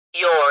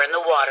You're in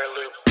the water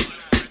loop.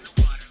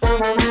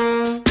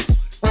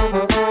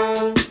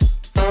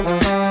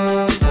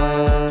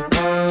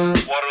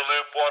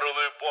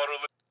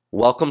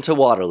 Welcome to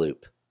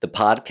Waterloop, the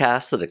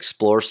podcast that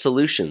explores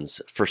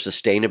solutions for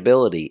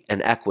sustainability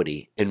and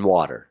equity in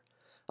water.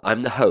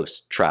 I'm the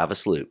host,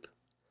 Travis Loop.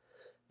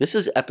 This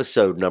is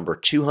episode number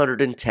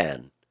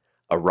 210,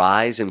 A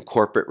Rise in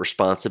Corporate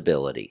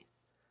Responsibility.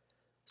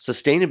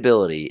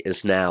 Sustainability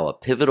is now a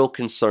pivotal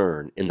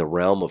concern in the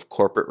realm of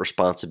corporate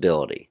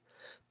responsibility,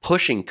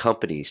 pushing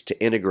companies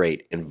to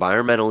integrate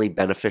environmentally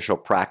beneficial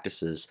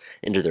practices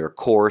into their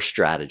core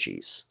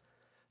strategies.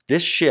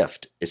 This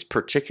shift is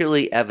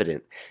particularly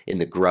evident in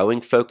the growing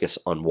focus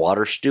on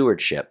water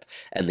stewardship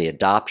and the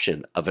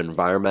adoption of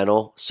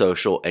environmental,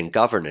 social, and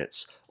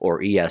governance, or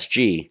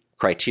ESG,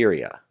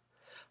 criteria,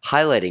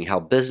 highlighting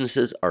how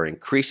businesses are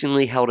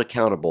increasingly held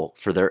accountable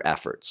for their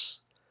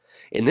efforts.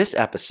 In this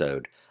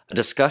episode, a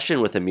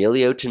discussion with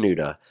Emilio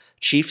Tenuta,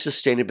 Chief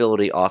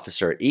Sustainability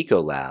Officer at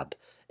Ecolab,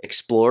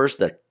 explores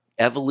the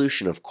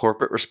evolution of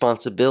corporate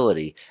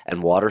responsibility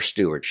and water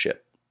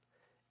stewardship.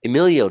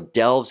 Emilio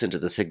delves into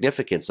the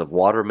significance of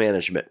water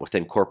management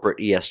within corporate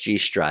ESG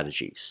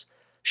strategies,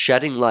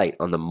 shedding light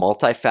on the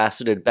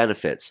multifaceted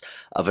benefits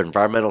of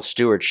environmental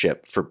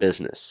stewardship for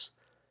business.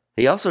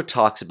 He also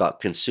talks about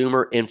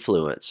consumer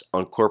influence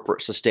on corporate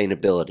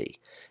sustainability,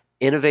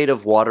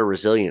 innovative water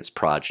resilience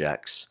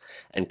projects,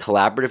 and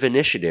collaborative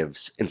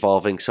initiatives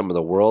involving some of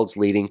the world's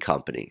leading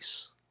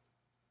companies.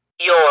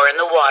 You're in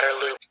the water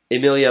loop.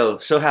 Emilio,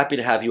 so happy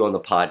to have you on the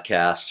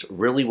podcast.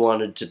 Really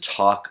wanted to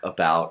talk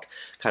about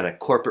kind of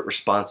corporate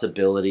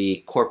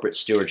responsibility, corporate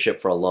stewardship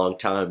for a long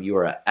time. You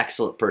are an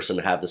excellent person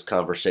to have this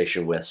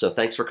conversation with, so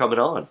thanks for coming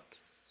on.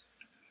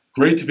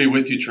 Great to be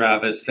with you,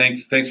 Travis.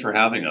 Thanks for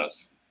having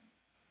us.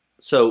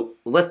 So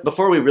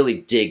before we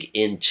really dig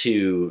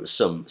into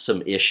some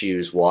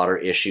issues, water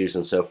issues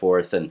and so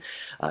forth, and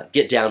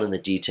get down in the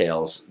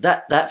details,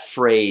 that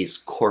phrase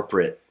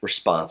corporate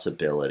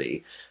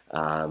responsibility,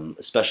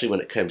 especially when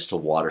it comes to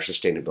water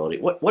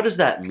sustainability, what does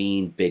that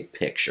mean big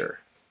picture?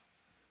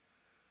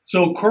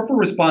 So corporate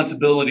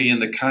responsibility in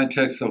the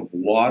context of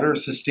water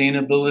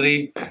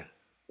sustainability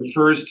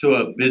refers to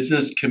a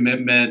business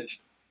commitment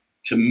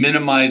to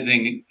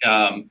minimizing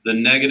the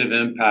negative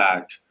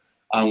impact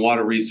on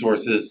water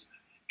resources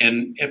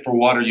and for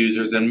water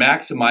users and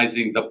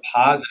maximizing the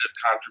positive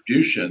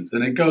contributions.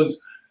 And it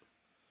goes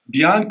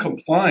beyond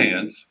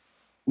compliance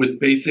with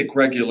basic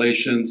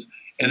regulations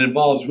and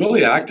involves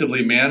really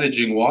actively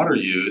managing water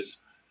use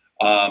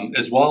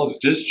as well as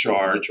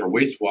discharge or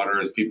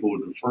wastewater, as people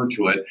would refer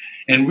to it,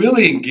 and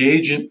really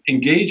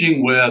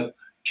engaging with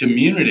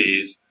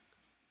communities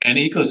and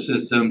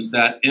ecosystems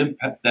that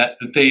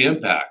they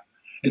impact.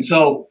 And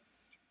so,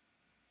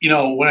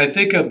 when I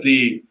think of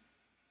the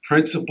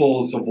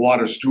principles of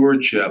water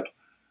stewardship,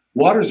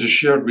 water is a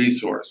shared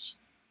resource,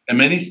 and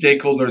many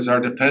stakeholders are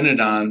dependent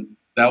on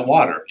that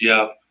water. You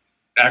have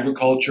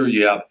agriculture,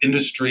 you have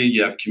industry,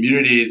 you have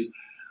communities.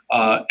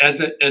 As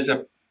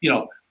a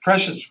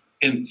precious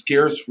and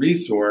scarce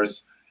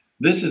resource,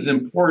 this is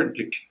important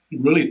to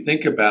really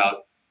think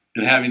about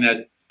and having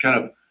that kind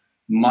of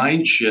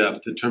mind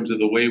shift in terms of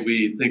the way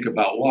we think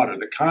about water.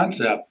 The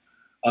concept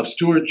of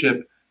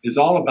stewardship is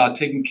all about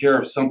taking care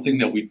of something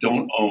that we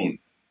don't own.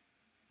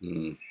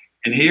 And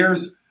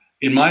here's,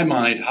 in my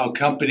mind, how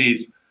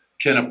companies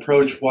can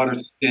approach water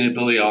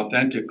sustainability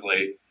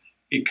authentically.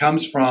 It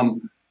comes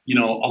from,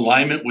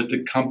 alignment with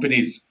the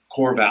company's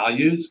core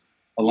values,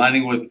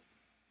 aligning with,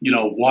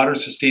 water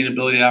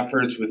sustainability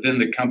efforts within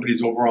the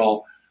company's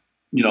overall,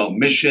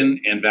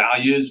 mission and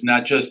values,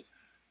 not just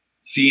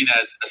seen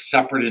as a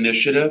separate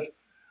initiative.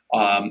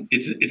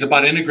 It's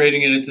about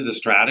integrating it into the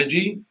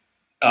strategy,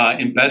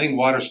 embedding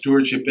water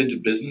stewardship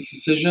into business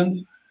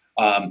decisions,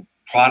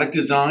 product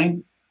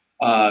design,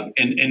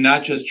 and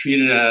not just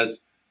treat it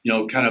as,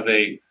 kind of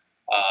an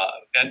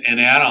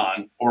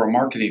add-on or a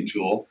marketing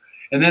tool.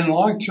 And then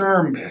long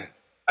term,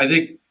 I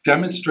think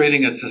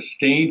demonstrating a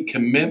sustained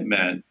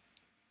commitment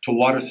to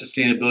water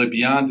sustainability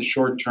beyond the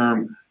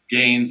short-term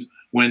gains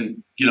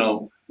when,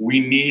 we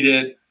need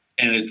it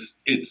and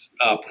it's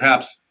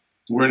perhaps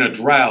we're in a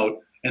drought,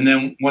 and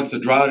then once the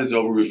drought is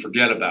over, we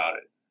forget about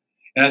it.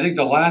 And I think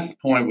the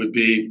last point would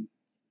be,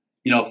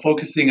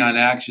 focusing on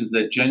actions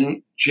that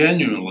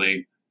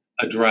genuinely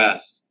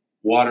address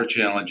water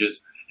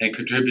challenges and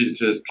contribute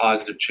to this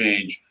positive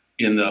change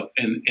in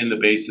the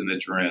basin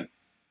that you're in.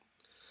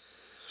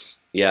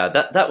 Yeah,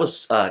 that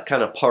was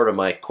kind of part of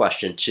my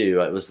question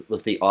too. It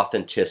was the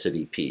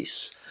authenticity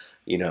piece.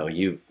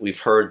 We've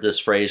heard this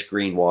phrase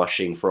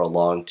greenwashing for a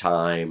long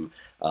time,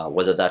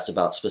 whether that's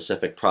about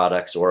specific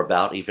products or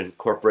about even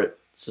corporate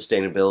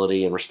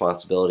sustainability and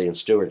responsibility and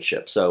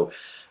stewardship. So,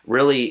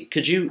 really,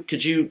 could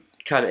you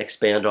kind of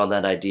expand on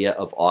that idea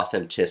of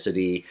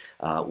authenticity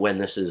when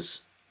this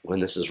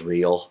is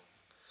real?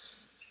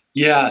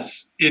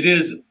 Yes, it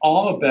is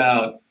all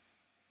about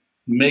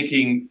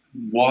making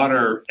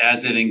water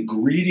as an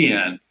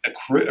ingredient,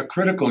 a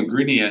critical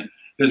ingredient.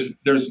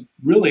 There's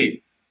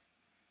really,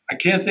 I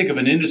can't think of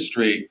an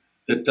industry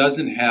that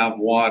doesn't have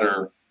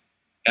water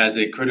as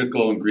a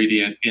critical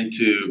ingredient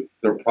into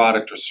their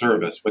product or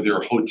service, whether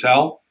you're a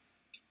hotel,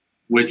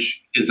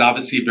 which is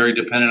obviously very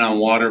dependent on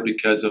water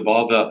because of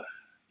all the,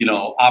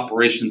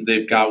 operations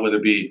they've got, whether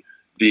it be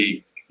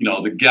the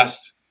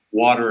guest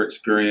water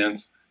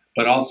experience,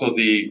 but also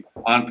the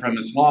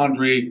on-premise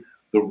laundry,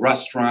 the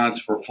restaurants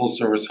for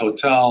full-service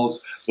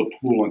hotels, the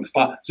pool and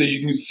spa. So you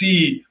can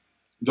see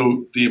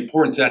the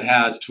importance that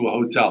has to a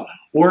hotel.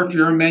 Or if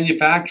you're in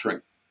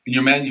manufacturing and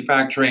you're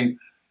manufacturing,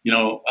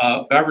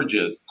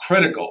 beverages,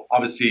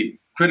 obviously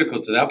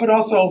critical to that, but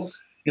also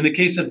in the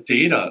case of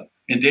data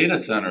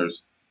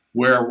centers,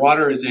 where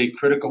water is a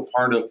critical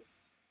part of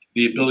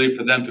the ability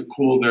for them to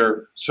cool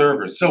their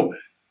servers. So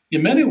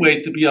in many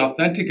ways, to be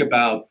authentic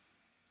about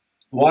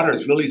water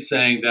is really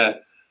saying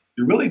that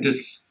you're really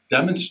just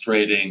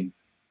demonstrating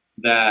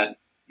that,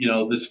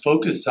 this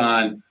focus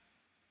on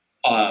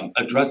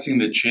addressing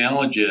the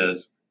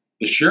challenges,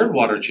 the shared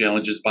water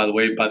challenges, by the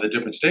way, by the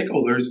different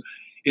stakeholders,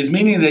 is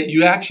meaning that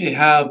you actually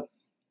have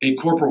a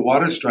corporate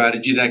water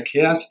strategy that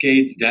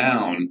cascades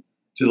down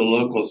to the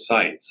local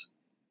sites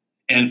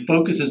and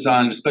focuses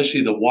on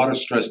especially the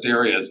water-stressed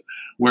areas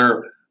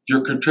where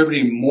you're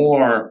contributing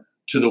more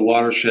to the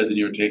watershed than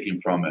you're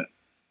taking from it.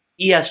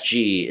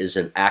 ESG is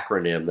an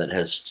acronym that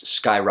has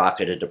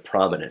skyrocketed to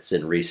prominence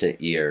in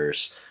recent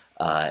years.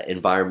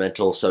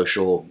 Environmental,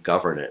 social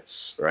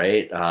governance,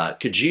 right?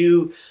 Could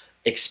you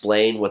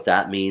explain what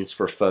that means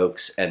for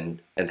folks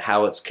and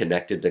how it's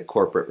connected to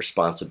corporate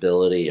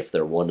responsibility, if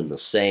they're one and the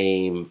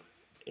same,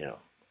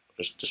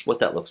 just what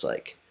that looks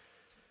like?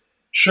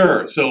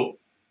 Sure. So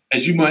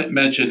as you might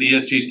mention,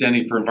 ESG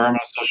standing for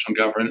environmental, social,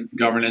 and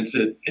governance.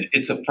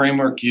 It's a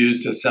framework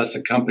used to assess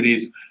a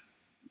company's,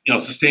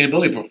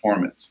 sustainability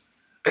performance.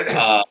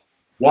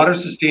 Water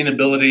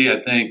sustainability,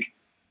 I think,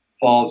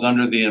 falls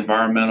under the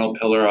environmental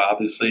pillar,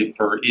 obviously,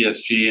 for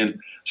ESG, and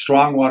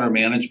strong water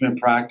management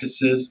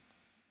practices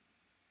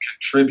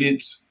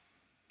contributes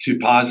to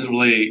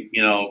positively,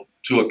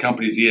 to a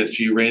company's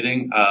ESG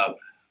rating.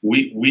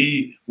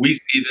 We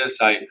see this.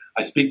 I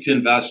speak to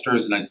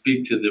investors and I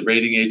speak to the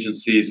rating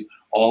agencies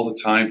all the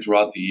time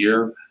throughout the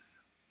year.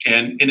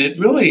 And it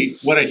really,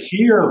 what I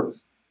hear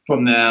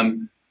from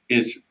them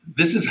is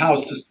this is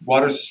how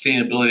water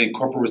sustainability and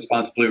corporate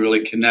responsibility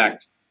really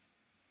connect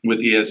with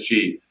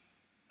ESG.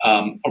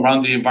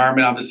 Around the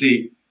environment,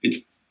 obviously, it's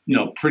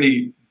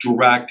pretty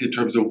direct in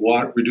terms of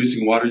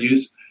reducing water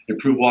use,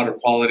 improve water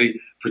quality,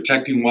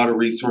 protecting water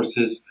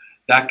resources.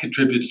 That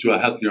contributes to a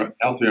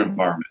healthier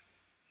environment.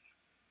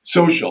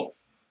 Social,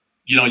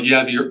 you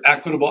have your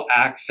equitable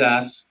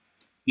access,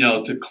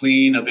 to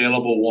clean,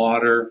 available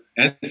water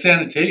and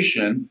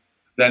sanitation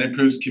that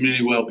improves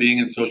community well-being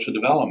and social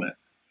development.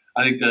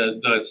 I think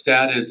the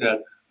stat is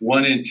that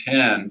 1 in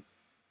 10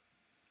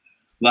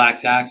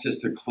 lacks access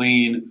to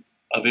clean,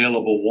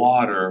 available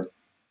water,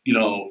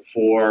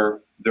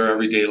 for their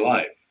everyday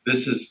life.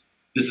 This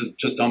is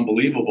just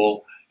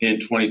unbelievable in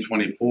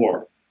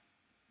 2024.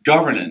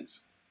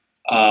 Governance.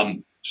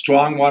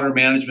 Strong water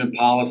management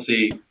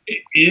policy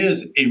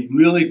is a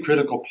really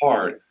critical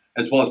part,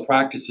 as well as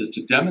practices,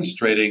 to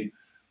demonstrating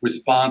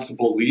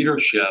responsible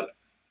leadership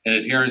and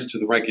adherence to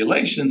the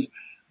regulations,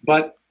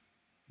 but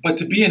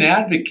to be an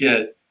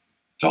advocate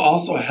to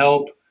also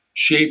help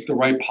shape the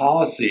right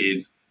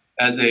policies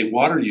as a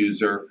water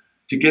user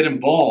to get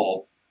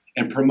involved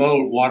and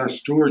promote water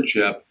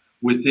stewardship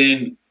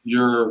within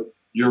your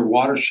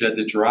watershed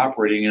that you're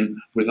operating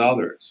in with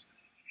others.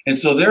 And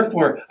so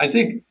therefore, I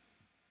think,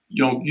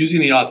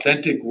 using the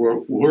authentic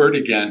word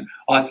again,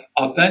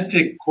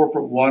 authentic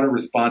corporate water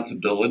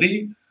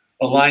responsibility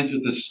aligns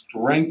with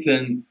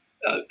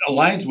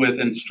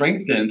and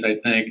strengthens, I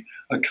think,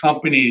 a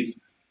company's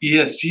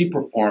ESG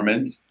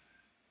performance,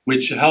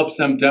 which helps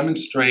them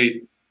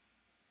demonstrate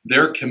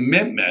their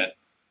commitment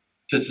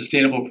to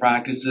sustainable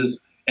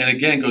practices. And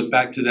again, goes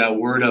back to that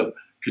word of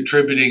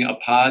contributing a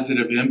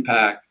positive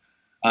impact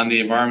on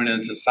the environment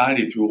and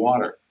society through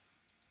water.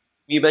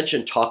 You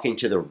mentioned talking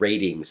to the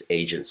ratings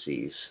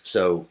agencies.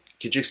 So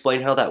could you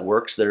explain how that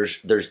works?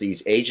 There's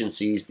these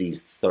agencies,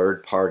 these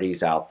third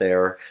parties out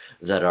there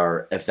that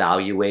are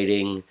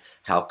evaluating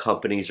how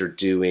companies are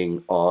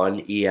doing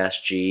on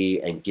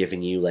ESG and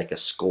giving you like a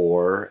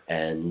score,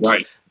 and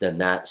right. Then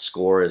that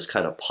score is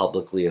kind of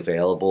publicly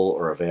available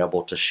or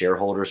available to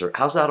shareholders, or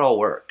how's that all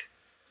work?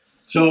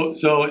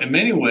 So in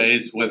many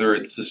ways, whether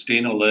it's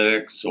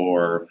Sustainalytics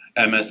or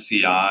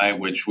MSCI,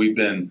 which we've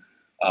been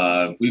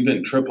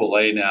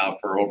AAA now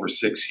for over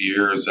 6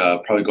 years,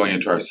 probably going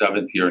into our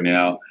 7th year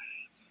now.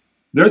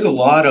 There's a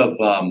lot of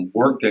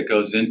work that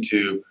goes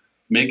into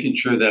making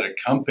sure that a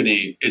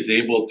company is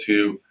able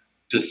to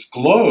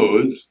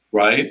disclose,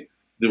 the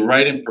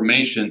right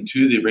information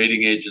to the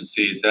rating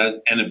agencies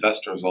and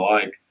investors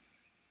alike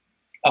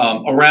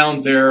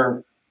around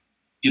their,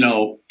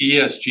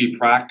 ESG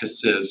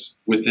practices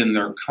within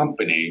their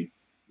company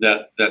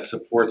that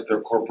supports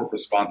their corporate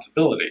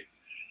responsibility.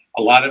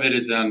 A lot of it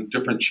is on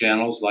different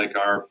channels like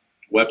our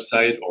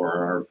website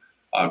or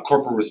our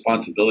corporate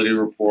responsibility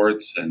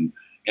reports and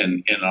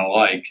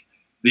alike.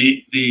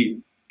 The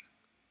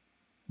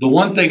The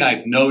one thing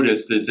I've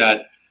noticed is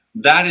that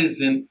that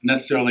isn't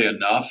necessarily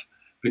enough,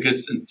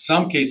 because in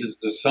some cases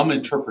there's some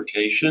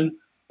interpretation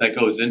that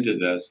goes into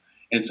this.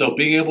 And so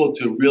being able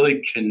to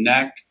really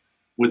connect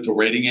with the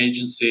rating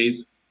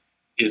agencies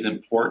is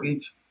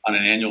important on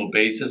an annual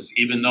basis,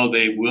 even though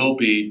they will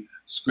be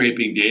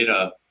scraping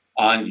data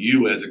on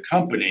you as a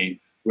company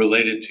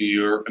related to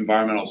your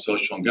environmental,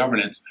 social, and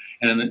governance.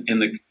 And in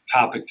the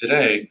topic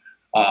today,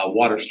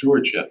 water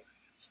stewardship.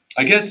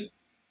 I guess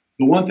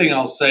the one thing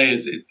I'll say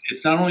is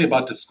it's not only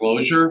about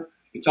disclosure,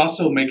 it's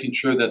also making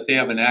sure that they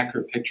have an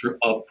accurate picture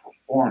of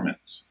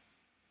performance.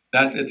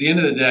 That at the end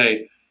of the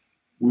day,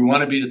 we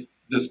want to be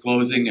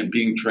disclosing and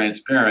being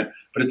transparent,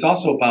 but it's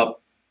also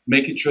about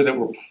making sure that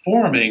we're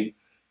performing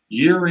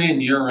year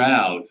in, year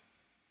out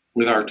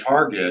with our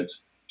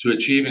targets to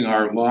achieving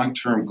our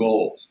long-term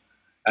goals.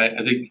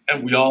 I think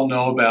we all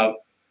know about,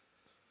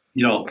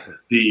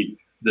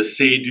 the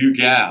say-do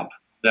gap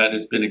that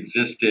has been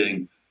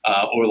existing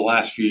over the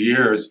last few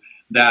years.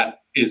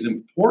 That is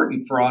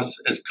important for us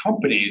as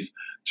companies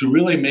to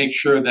really make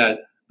sure that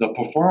the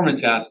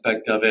performance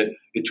aspect of it,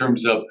 in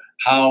terms of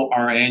how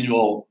our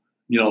annual,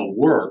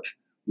 work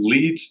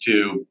leads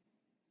to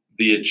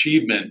the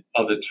achievement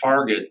of the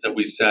targets that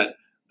we set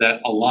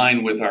that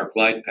align with our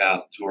glide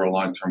path to our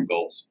long-term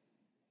goals.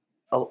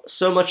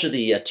 So much of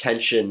the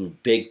attention,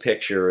 big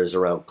picture, is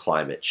around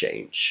climate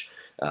change,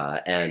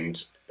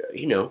 and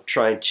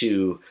trying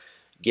to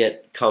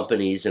get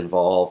companies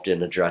involved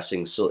in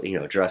addressing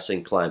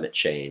climate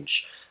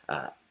change.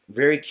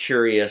 Very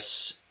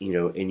curious,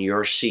 in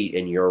your seat,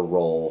 in your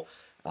role,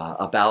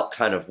 about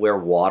kind of where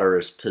water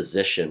is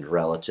positioned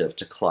relative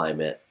to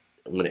climate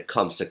when it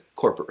comes to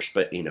corporate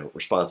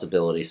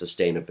responsibility,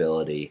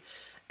 sustainability,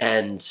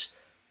 and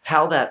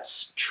how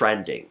that's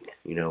trending.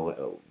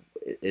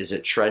 Is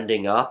it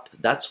trending up?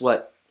 That's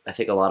what I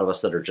think a lot of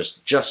us that are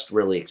just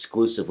really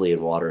exclusively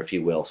in water, if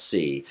you will,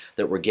 see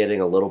that we're getting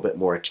a little bit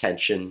more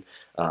attention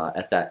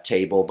at that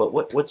table. But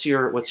what's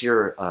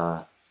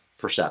your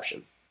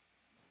perception?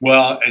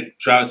 Well,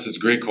 Travis, it's a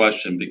great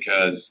question,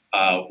 because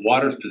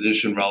water's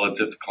position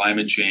relative to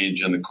climate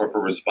change and the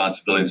corporate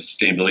responsibility and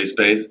sustainability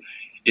space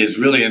is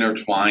really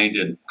intertwined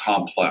and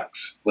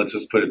complex. Let's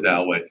just put it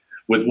that way.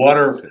 With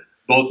water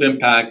both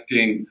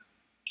impacted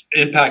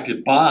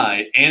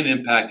by and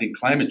impacting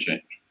climate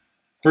change.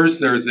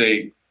 First, there's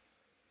an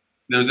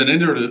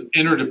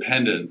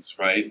interdependence,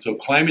 right? So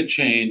climate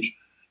change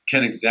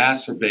can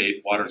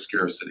exacerbate water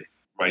scarcity,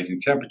 rising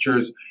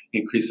temperatures,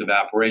 increased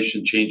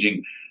evaporation,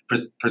 changing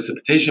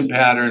precipitation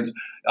patterns,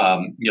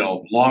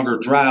 longer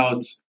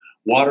droughts,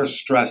 water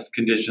stressed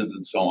conditions,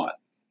 and so on.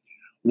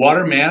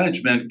 Water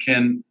management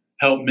can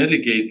help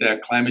mitigate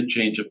that climate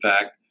change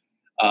effect,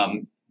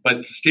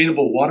 but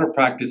sustainable water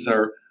practices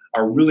are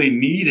really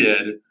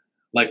needed,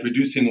 like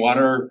reducing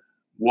water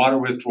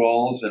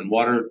withdrawals and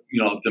water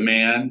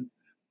demand,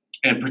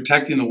 and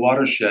protecting the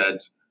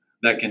watersheds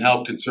that can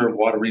help conserve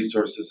water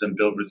resources and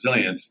build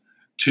resilience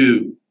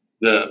to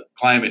the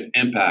climate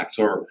impacts,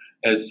 or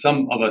as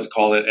some of us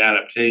call it,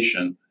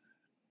 adaptation.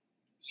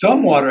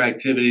 Some water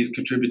activities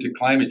contribute to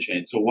climate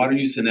change. So water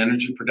use in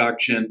energy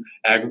production,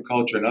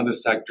 agriculture, and other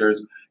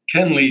sectors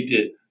can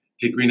lead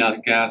to greenhouse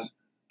gas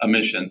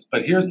emissions.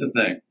 But here's the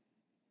thing.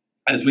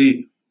 As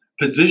we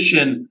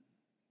position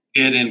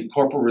it in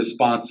corporate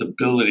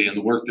responsibility and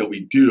the work that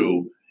we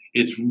do,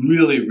 it's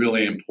really,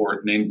 really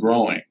important and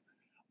growing.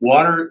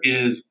 Water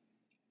is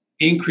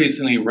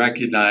increasingly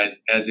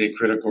recognized as a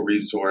critical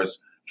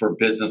resource for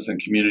business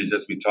and communities,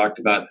 as we talked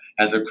about,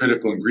 as a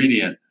critical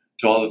ingredient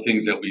to all the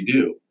things that we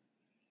do.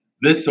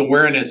 This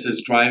awareness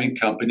is driving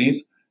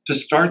companies to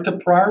start to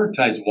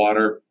prioritize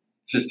water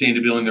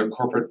sustainability in their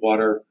corporate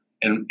water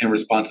and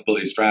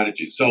responsibility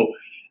strategies. So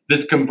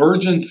this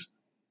convergence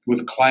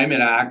with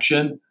climate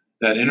action,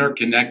 that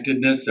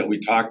interconnectedness that we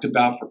talked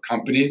about for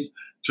companies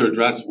to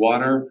address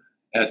water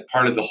as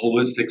part of the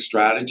holistic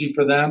strategy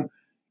for them,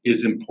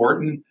 is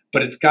important,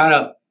 but it's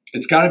got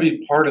to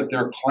be part of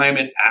their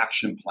climate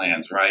action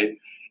plans, right?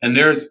 And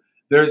there's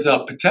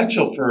a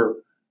potential for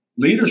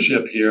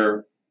leadership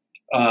here.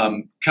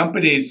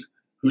 Companies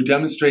who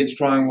demonstrate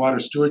strong water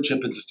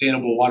stewardship and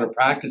sustainable water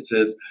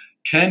practices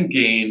can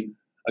gain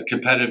a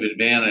competitive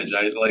advantage,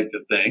 I'd like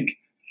to think,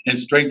 and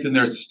strengthen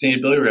their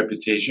sustainability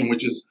reputation,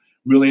 which is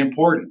really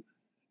important.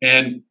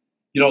 And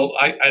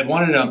I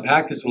wanted to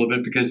unpack this a little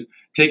bit, because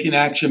taking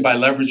action by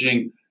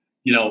leveraging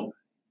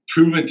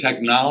proven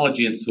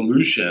technology and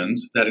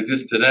solutions that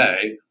exist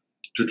today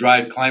to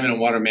drive climate and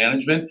water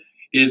management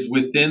is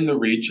within the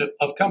reach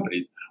of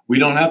companies. We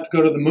don't have to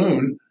go to the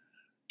moon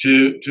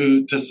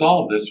to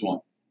solve this one.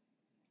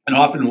 And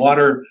often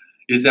water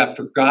is that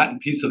forgotten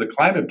piece of the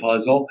climate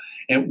puzzle,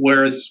 and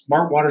whereas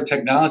smart water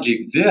technology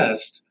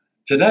exists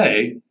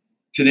today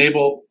to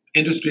enable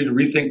industry to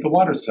rethink the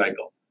water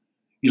cycle.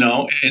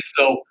 And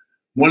so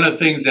one of the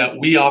things that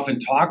we often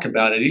talk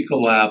about at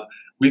Ecolab,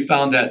 we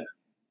found that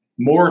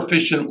more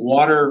efficient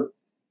water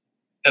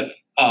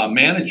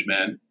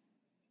management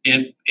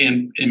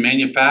in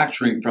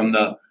manufacturing, from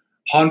the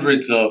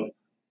hundreds of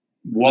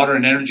water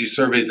and energy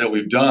surveys that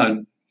we've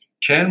done,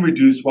 can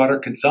reduce water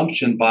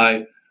consumption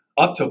by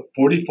up to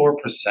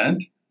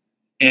 44%.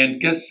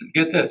 And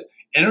get this,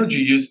 energy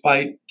use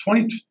by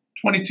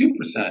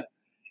 22%,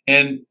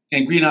 and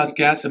greenhouse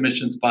gas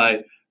emissions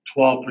by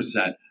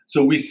 12%.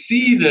 So we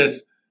see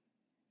this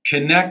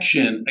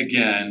connection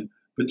again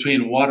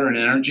between water and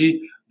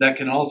energy that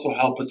can also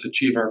help us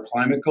achieve our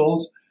climate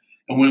goals.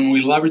 And when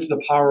we leverage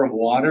the power of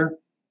water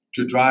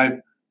to drive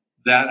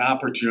that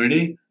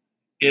opportunity,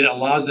 it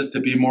allows us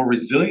to be more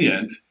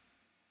resilient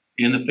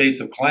in the face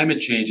of climate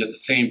change at the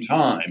same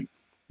time.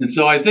 And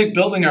so I think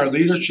building our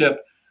leadership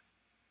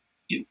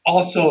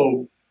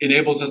also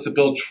enables us to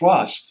build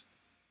trust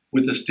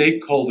with the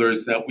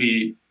stakeholders that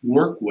we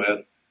work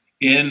with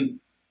in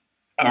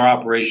our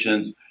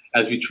operations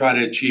as we try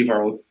to achieve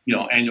our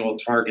annual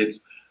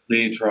targets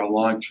leading to our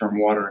long-term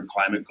water and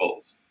climate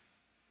goals.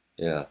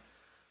 Yeah.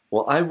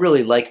 Well, I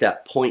really like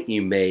that point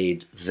you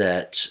made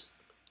that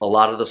a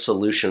lot of the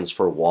solutions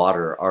for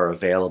water are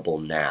available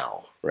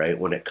now, right?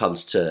 When it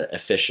comes to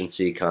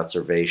efficiency,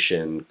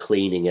 conservation,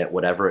 cleaning it,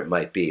 whatever it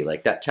might be,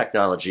 like that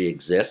technology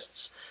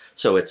exists.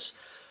 So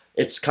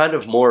it's kind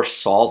of more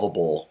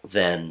solvable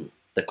than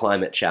the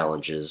climate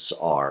challenges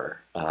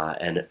are,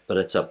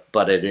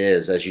 but it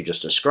is, as you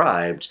just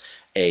described,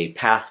 a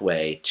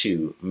pathway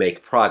to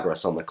make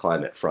progress on the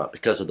climate front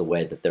because of the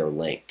way that they're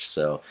linked.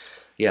 So,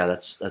 yeah,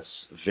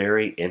 that's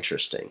very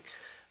interesting.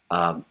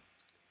 On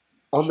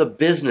the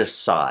business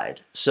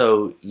side,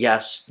 so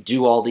yes,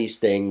 do all these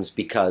things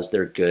because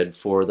they're good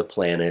for the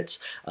planet,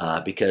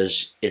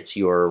 because it's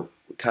your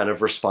kind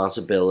of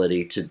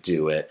responsibility to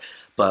do it.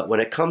 But when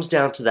it comes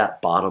down to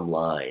that bottom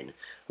line,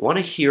 I want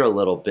to hear a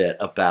little bit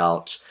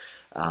about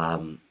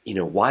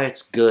why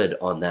it's good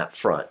on that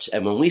front.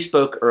 And when we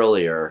spoke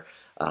earlier,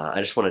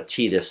 I just want to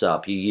tee this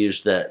up. You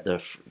used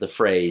the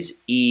phrase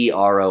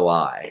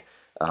EROI,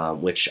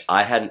 which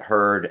I hadn't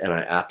heard and I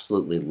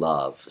absolutely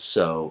love.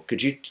 So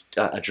could you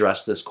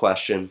address this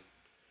question?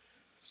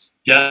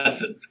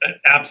 Yes,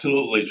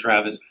 absolutely,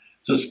 Travis.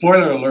 So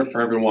spoiler alert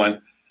for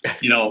everyone,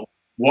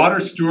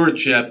 water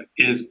stewardship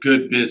is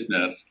good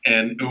business.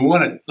 And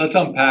let's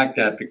unpack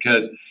that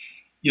because,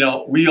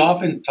 we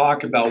often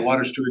talk about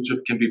water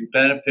stewardship can be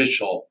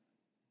beneficial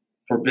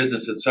for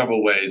business in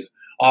several ways,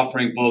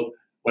 offering both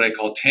what I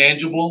call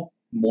tangible,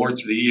 more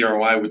to the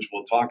EROI, which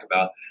we'll talk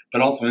about,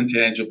 but also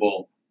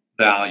intangible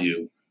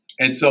value.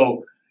 And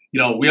so,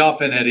 we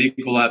often at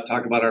Ecolab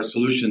talk about our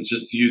solutions,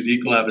 just to use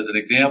Ecolab as an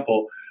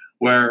example,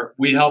 where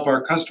we help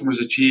our customers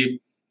achieve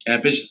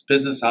ambitious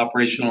business,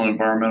 operational, and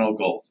environmental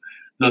goals.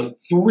 The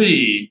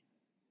three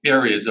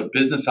areas of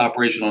business,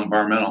 operational, and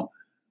environmental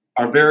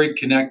are very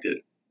connected,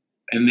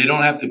 and they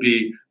don't have to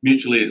be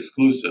mutually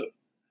exclusive.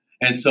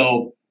 And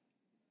so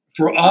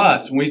for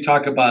us, when we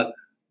talk about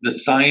the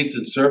science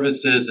and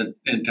services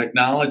and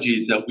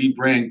technologies that we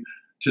bring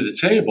to the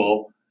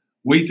table,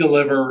 we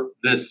deliver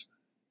this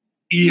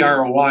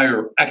EROI,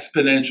 or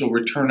exponential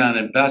return on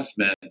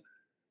investment,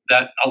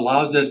 that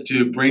allows us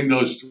to bring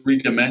those three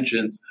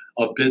dimensions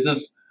of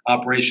business,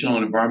 operational,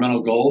 and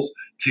environmental goals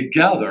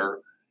together,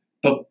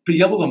 but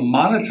be able to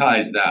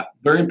monetize that,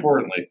 very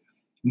importantly,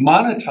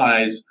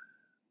 monetize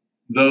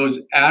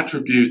those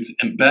attributes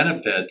and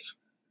benefits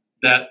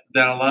that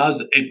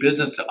allows a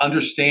business to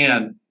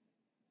understand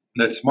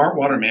that smart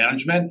water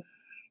management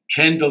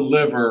can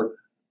deliver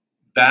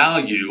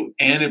value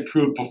and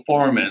improve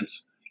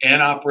performance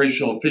and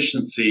operational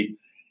efficiency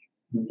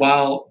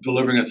while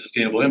delivering a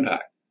sustainable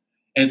impact.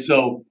 And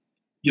so,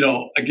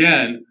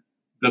 again,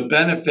 the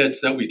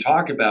benefits that we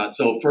talk about.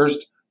 So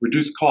first,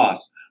 reduce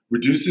costs.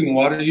 Reducing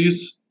water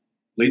use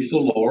leads to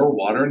lower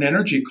water and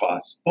energy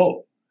costs,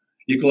 both.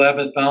 Ecolab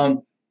has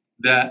found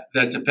that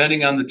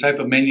depending on the type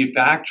of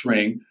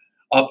manufacturing,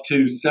 up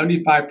to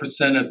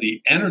 75% of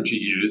the energy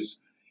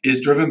use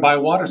is driven by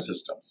water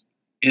systems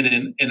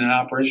in an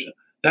operation.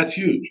 That's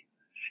huge.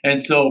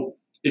 And so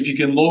if you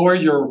can lower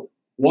your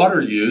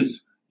water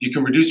use, you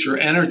can reduce your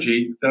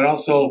energy. That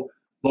also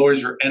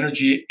lowers your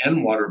energy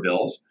and water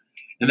bills.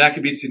 And that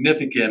can be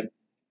significant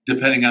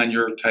depending on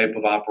your type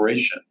of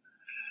operation.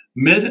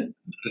 The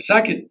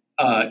second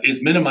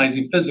is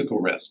minimizing physical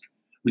risk.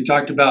 We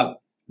talked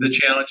about the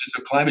challenges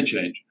of climate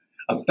change.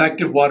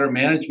 Effective water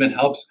management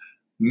helps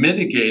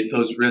mitigate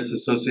those risks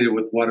associated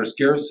with water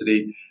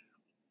scarcity,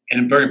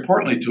 and very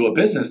importantly to a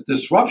business,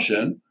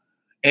 disruption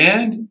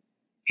and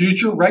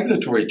future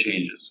regulatory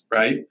changes,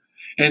 right?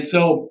 And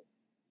so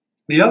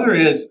the other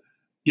is,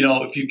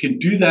 if you can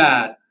do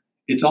that,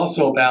 it's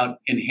also about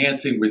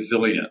enhancing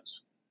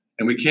resilience.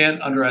 And we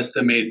can't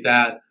underestimate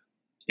that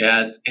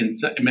as, in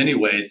many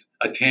ways,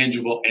 a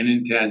tangible and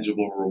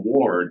intangible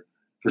reward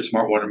for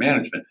smart water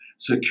management.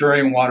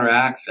 Securing water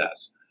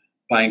access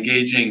by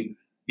engaging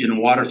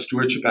in water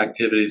stewardship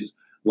activities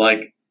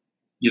like,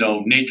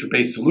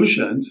 nature-based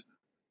solutions,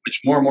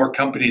 which more and more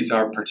companies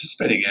are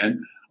participating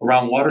in,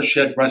 around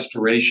watershed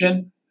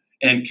restoration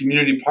and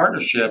community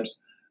partnerships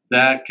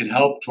that can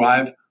help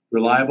drive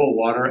reliable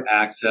water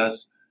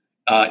access,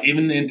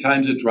 even in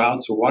times of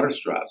droughts or water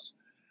stress.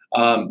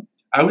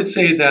 I would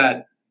say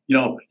that,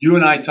 you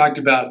and I talked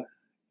about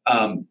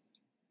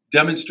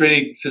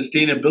demonstrating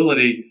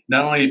sustainability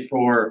not only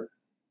for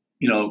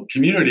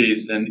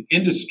communities and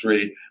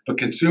industry, but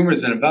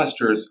consumers and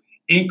investors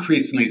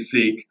increasingly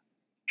seek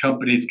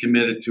companies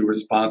committed to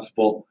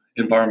responsible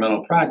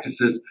environmental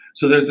practices.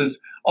 So there's this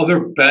other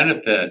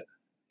benefit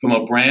from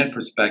a brand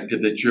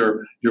perspective that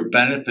you're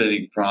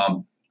benefiting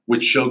from,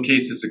 which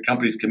showcases the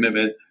company's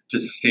commitment to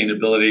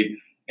sustainability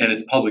and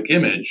its public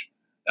image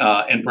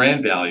and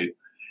brand value.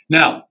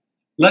 Now,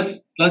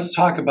 let's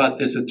talk about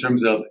this in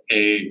terms of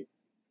an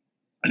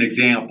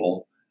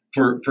example.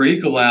 For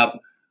Ecolab,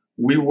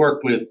 we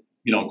work with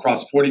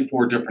across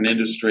 44 different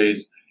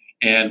industries,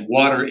 and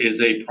water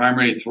is a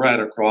primary threat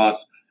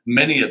across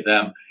many of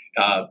them,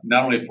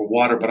 not only for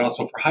water but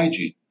also for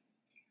hygiene.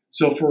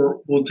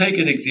 So we'll take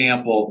an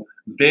example,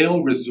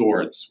 Vail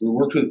Resorts. We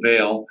worked with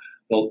Vail,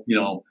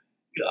 the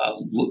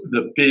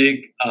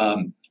big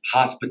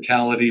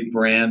hospitality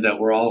brand that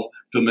we're all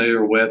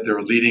familiar with. They're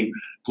a leading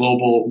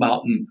global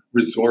mountain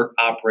resort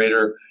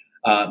operator.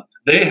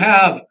 They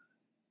have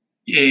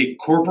a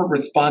corporate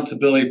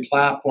responsibility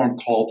platform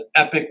called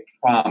Epic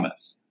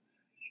Promise,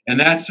 and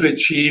that's to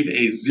achieve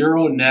a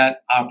zero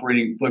net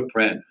operating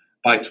footprint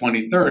by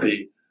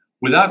 2030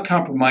 without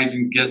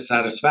compromising guest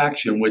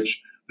satisfaction,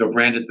 which their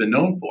brand has been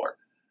known for.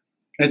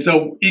 And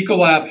so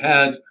Ecolab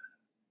has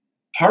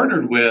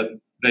partnered with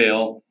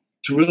Vail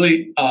to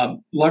really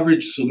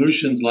leverage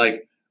solutions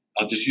like,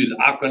 I'll just use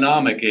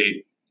Aquanomic,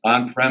 a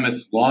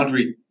on-premise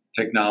laundry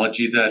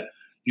technology that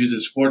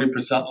uses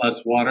 40%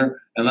 less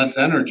water and less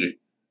energy.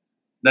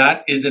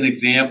 That is an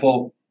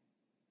example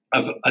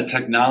of a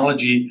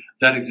technology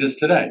that exists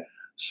today.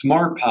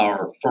 Smart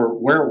Power for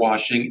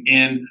warewashing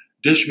in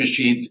dish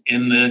machines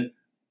in the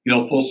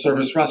full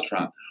service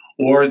restaurant,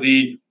 or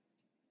the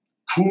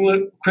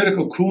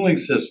critical cooling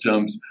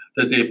systems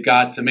that they've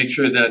got to make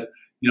sure that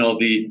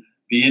the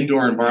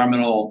indoor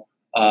environmental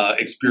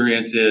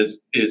experience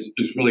is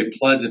really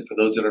pleasant for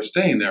those that are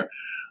staying there.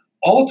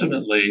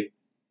 Ultimately,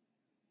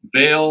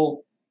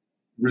 Vail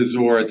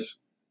Resorts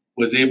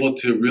was able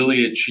to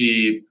really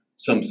achieve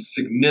some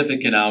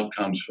significant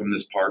outcomes from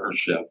this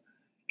partnership.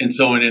 And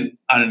so on an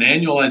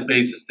annualized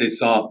basis, they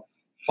saw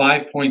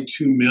 5.2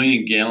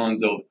 million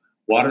gallons of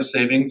water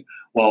savings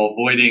while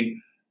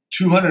avoiding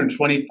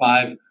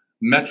 225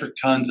 metric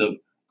tons of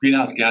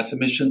greenhouse gas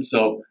emissions.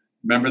 So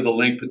remember the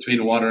link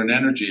between water and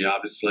energy,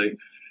 obviously.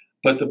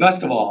 But the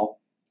best of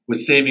all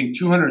was saving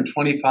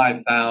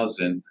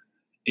 $225,000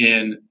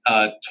 in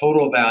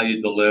total value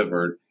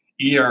delivered,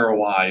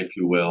 EROI, if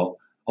you will,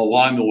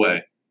 along the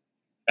way.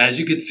 As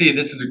you can see,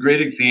 this is a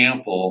great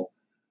example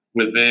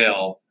with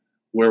Vail,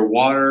 where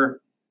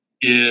water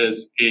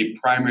is a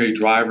primary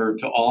driver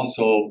to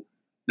also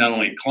not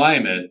only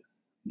climate,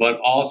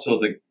 but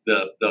also the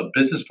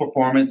business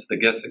performance, the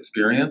guest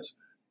experience,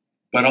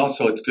 but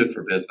also it's good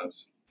for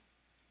business.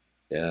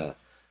 Yeah.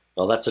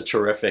 Well, that's a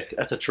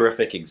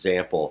terrific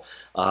example.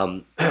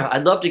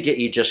 I'd love to get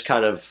you just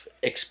kind of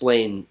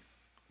explain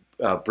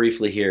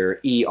briefly here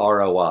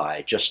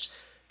EROI. Just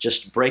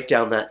break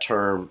down that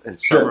term and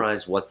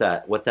summarize what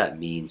that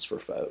means for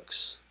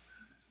folks.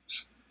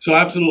 So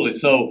absolutely.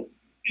 So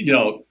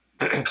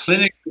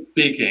clinically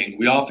speaking,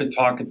 we often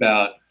talk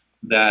about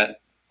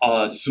that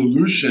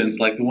solutions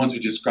like the ones we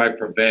described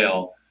for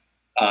Vail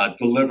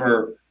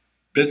deliver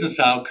business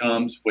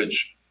outcomes,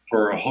 which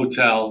for a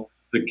hotel,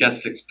 the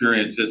guest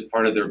experience is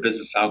part of their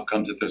business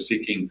outcomes that they're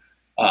seeking.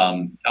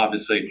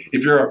 Obviously,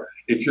 if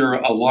you're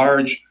a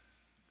large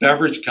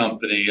beverage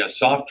company, a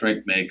soft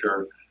drink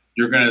maker,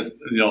 you're going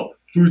to,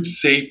 food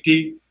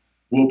safety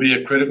will be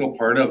a critical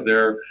part of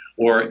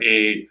or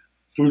a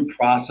food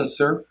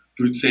processor,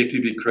 food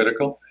safety be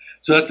critical.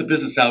 So that's a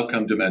business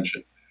outcome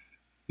dimension.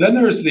 Then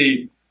there's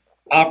the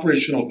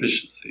operational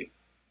efficiency.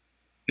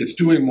 It's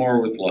doing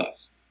more with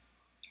less.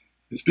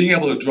 It's being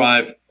able to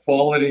drive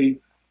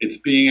quality. It's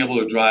being able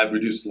to drive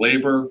reduced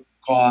labor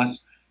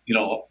costs.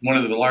 One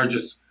of the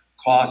largest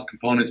cost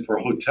components for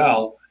a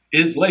hotel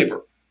is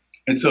labor.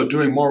 And so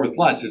doing more with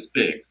less is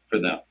big for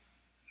them.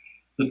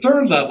 The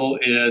third level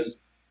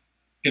is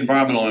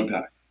environmental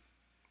impact.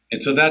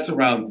 And so that's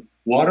around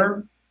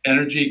water,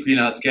 energy,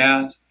 greenhouse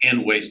gas,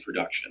 and waste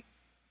reduction.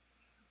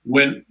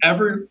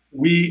 Whenever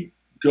we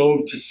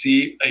go to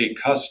see a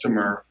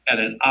customer at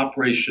an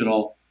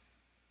operational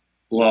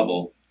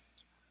level,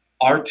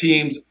 our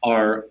teams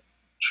are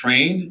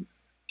trained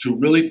to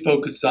really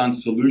focus on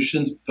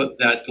solutions but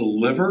that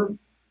deliver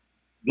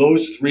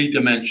those three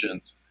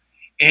dimensions,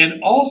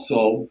 and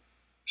also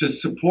to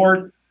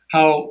support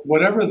how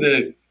whatever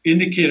the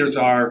indicators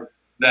are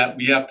that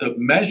we have to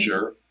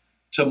measure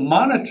to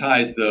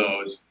monetize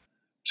those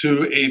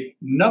to a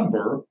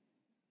number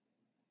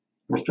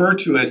referred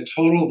to as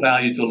total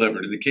value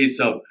delivered. In the case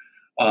of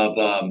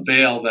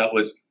Vail, that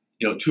was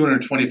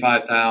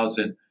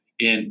 $225,000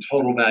 in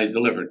total value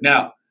delivered.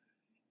 Now,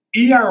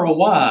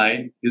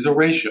 EROI is a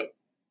ratio,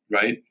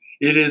 right?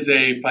 It is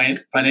a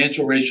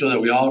financial ratio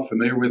that we all are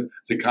familiar with,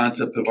 the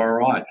concept of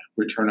ROI,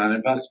 return on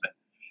investment.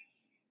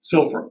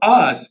 So for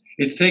us,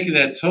 it's taking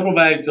that total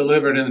value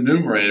delivered in the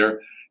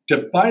numerator,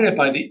 divided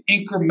by the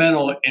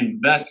incremental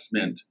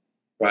investment,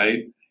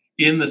 right,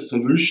 in the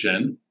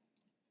solution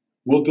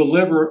will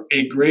deliver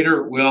a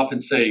greater, we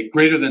often say,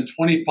 greater than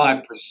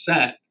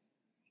 25%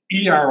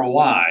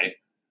 EROI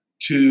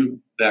to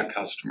that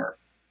customer.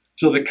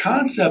 So the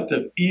concept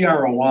of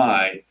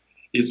EROI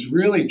is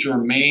really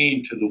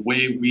germane to the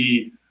way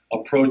we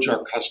approach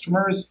our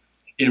customers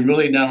in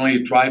really not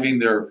only driving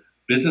their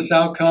business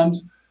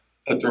outcomes,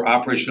 but their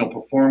operational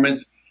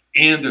performance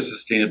and their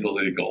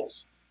sustainability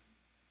goals.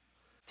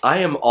 I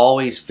am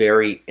always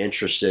very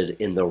interested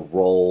in the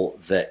role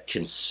that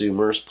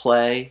consumers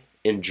play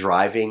in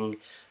driving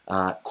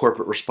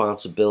corporate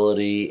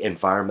responsibility,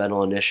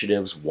 environmental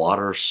initiatives,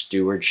 water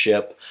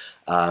stewardship.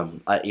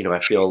 I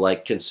feel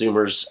like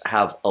consumers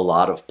have a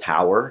lot of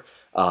power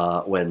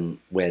when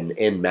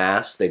en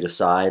masse they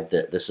decide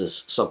that this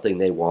is something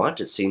they want.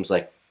 It seems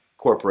like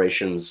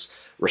corporations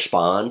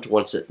respond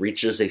once it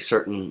reaches a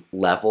certain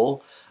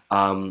level.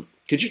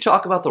 Could you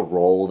talk about the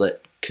role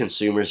that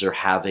consumers are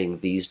having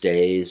these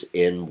days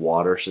in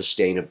water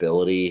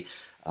sustainability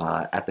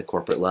at the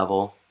corporate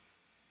level?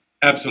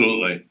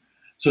 Absolutely.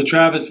 So,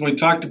 Travis, when we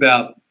talked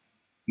about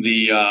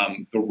the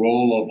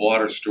role of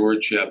water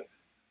stewardship,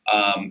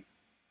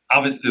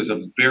 obviously there's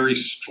a very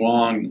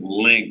strong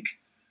link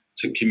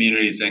to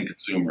communities and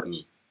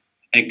consumers.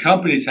 And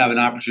companies have an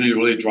opportunity to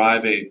really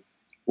drive a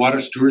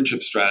water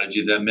stewardship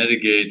strategy that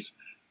mitigates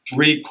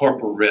three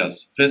corporate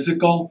risks: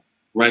 physical,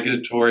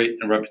 regulatory,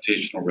 and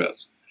reputational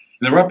risks.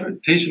 And the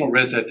reputational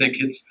risk, I think,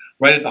 hits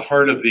right at the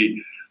heart of the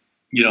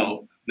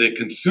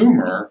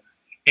consumer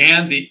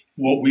and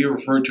what we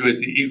refer to as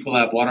the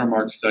Ecolab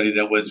Watermark study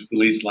that was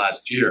released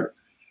last year.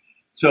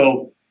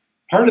 So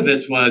part of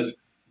this was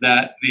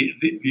that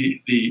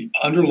the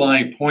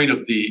underlying point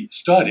of the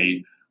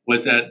study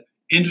was that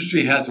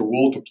industry has a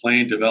role to play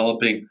in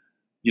developing,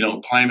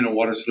 climate and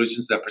water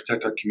solutions that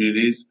protect our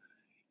communities,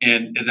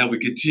 and that we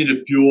continue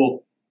to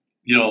fuel,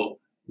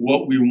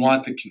 what we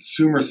want the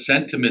consumer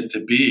sentiment to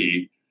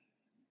be,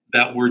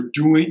 that we're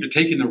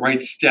taking the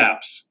right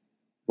steps,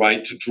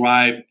 right, to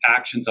drive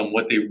actions on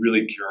what they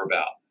really care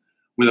about,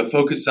 with a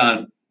focus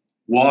on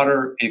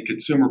water and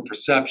consumer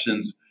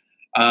perceptions.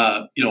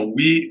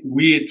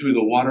 We through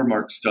the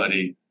Watermark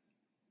study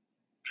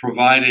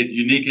provided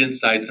unique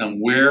insights on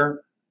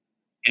where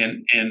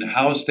and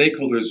how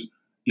stakeholders,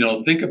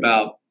 think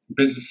about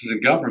businesses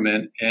and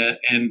government,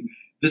 and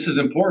this is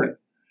important.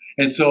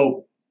 And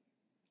so,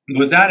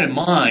 with that in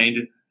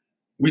mind,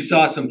 we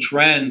saw some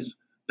trends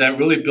that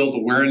really built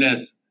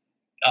awareness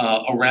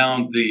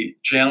around the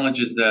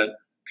challenges that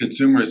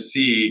consumers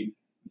see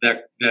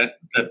that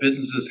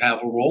businesses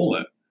have a role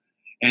in.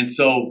 And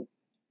so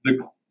the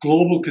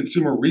global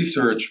consumer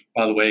research,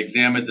 by the way,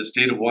 examined the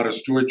state of water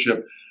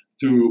stewardship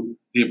through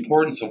the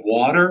importance of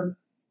water,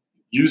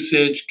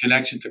 usage,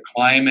 connection to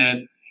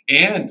climate,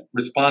 and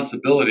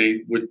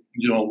responsibility, which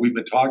we've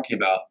been talking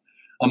about,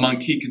 among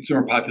key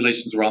consumer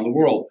populations around the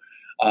world.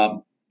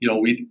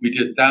 We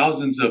did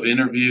thousands of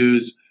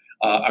interviews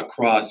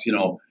across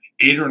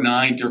 8 or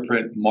 9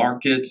 different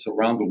markets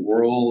around the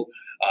world: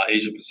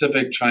 Asia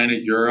Pacific, China,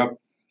 Europe,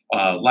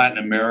 Latin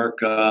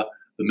America,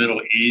 the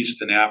Middle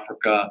East, and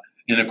Africa,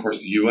 and of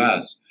course the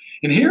U.S.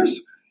 And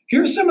here's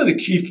some of the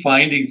key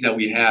findings that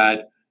we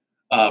had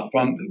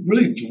from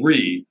really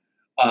 3.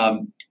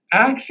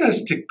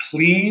 Access to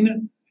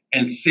clean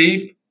and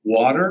safe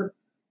water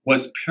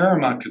was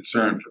paramount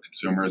concern for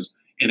consumers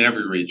in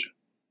every region,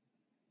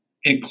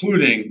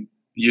 including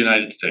the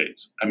United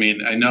States. I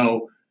mean, I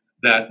know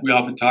that we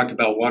often talk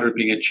about water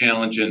being a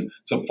challenge in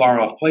some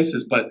far-off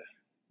places, but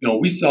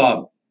we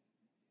saw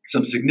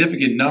some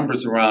significant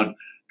numbers around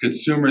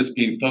consumers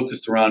being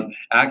focused around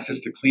access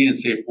to clean and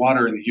safe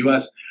water in the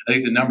U.S. I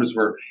think the numbers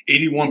were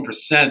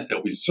 81%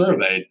 that we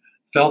surveyed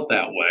felt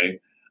that way.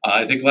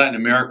 I think Latin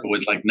America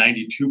was like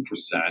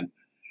 92%.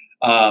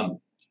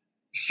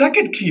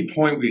 Second key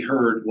point we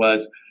heard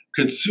was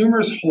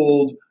consumers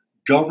hold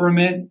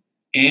government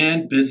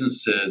and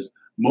businesses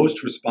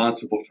most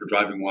responsible for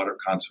driving water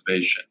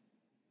conservation.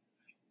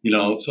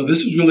 So this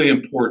is really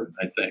important,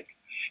 I think.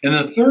 And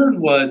the third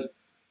was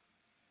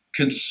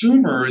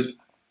consumers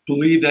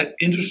believe that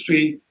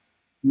industry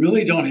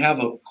really don't have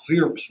a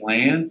clear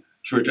plan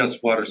to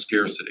address water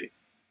scarcity,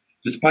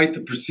 despite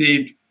the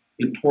perceived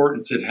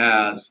importance it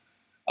has,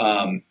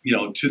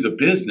 to the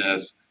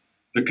business.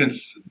 The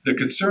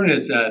concern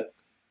is that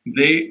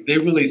they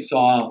really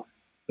saw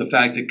the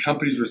fact that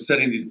companies were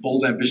setting these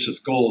bold, ambitious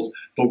goals,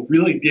 but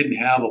really didn't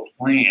have a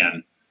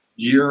plan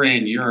year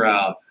in, year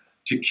out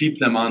to keep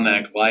them on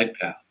that glide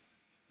path.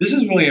 This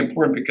is really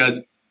important because,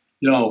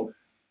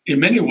 in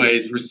many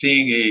ways, we're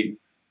seeing a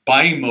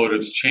buying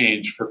motives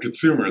change for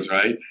consumers,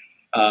 right?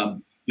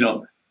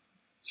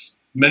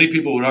 Many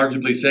people would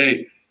arguably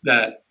say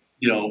that,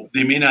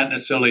 they may not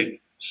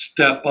necessarily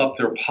step up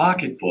their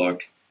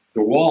pocketbook,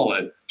 their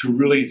wallet, to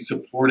really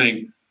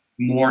supporting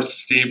more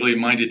sustainably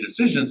minded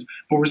decisions,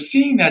 but we're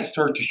seeing that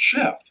start to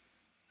shift,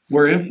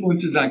 where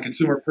influences on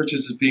consumer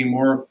purchases being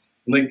more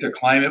linked to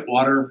climate,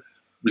 water,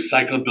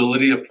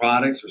 recyclability of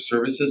products or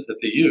services that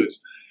they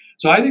use.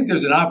 So I think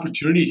there's an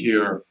opportunity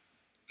here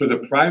for the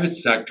private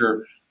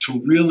sector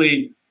to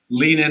really,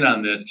 lean in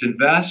on this, to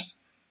invest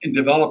and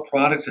develop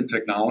products and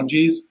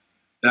technologies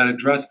that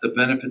address the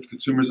benefits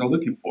consumers are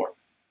looking for.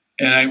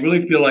 And I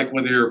really feel like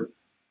whether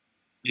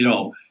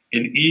you're,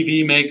 an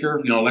EV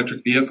maker,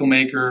 electric vehicle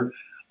maker,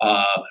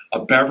 a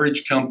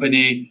beverage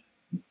company,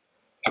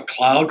 a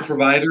cloud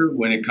provider,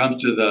 when it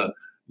comes to the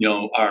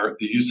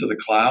use of the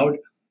cloud,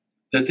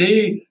 that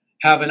they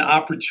have an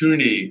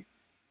opportunity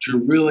to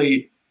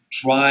really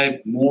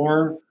drive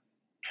more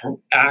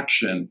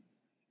action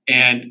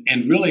and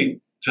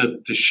really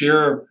to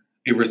share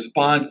a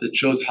response that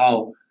shows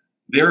how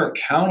they're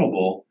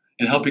accountable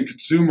in helping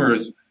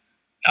consumers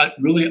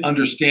really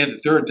understand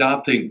that they're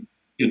adopting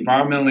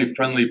environmentally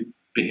friendly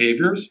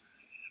behaviors.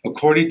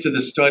 According to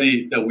the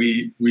study that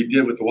we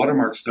did with the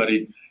Watermark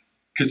study,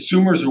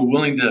 consumers are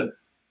willing to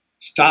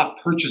stop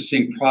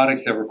purchasing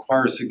products that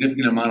require a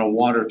significant amount of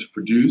water to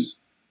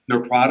produce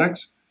their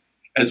products,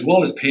 as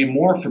well as pay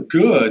more for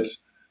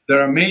goods that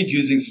are made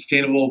using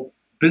sustainable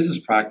business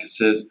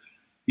practices.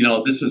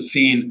 This was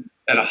seen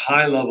at a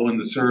high level in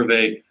the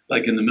survey,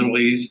 like in the Middle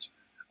East,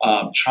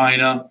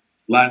 China,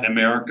 Latin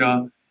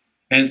America.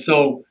 And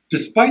so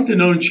despite the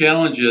known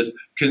challenges,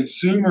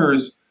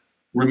 consumers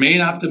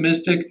remain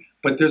optimistic,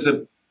 but there's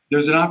an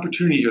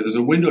opportunity here. There's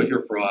a window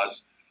here for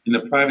us in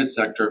the private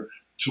sector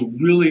to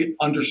really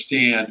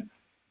understand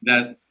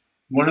that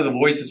one of the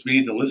voices we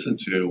need to listen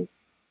to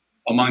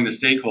among the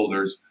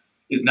stakeholders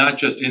is not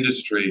just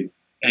industry,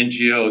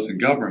 NGOs, and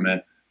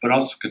government, but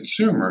also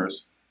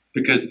consumers,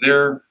 because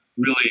they're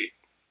really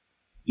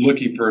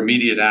looking for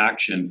immediate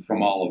action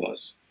from all of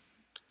us.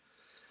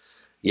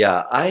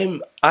 Yeah,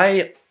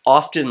 I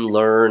often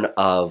learn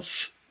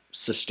of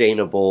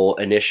sustainable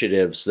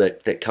initiatives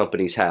that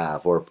companies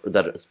have, or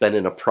that it's been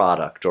in a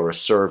product or a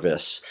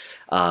service,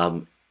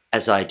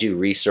 as I do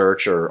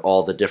research or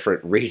all the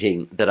different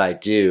reading that I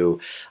do,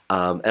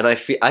 and I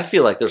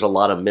feel like there's a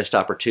lot of missed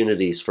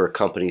opportunities for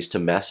companies to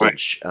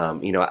message.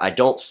 Right. I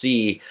don't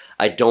see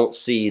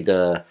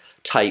the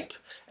type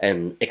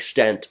and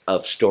extent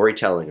of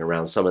storytelling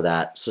around some of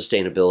that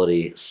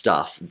sustainability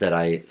stuff that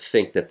I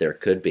think that there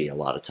could be a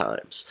lot of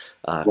times.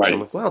 Right. So I'm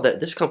like, wow,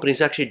 this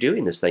company's actually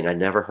doing this thing. I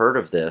never heard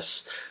of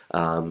this.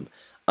 I'm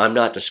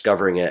not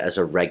discovering it as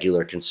a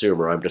regular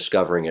consumer. I'm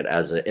discovering it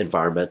as an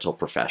environmental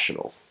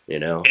professional.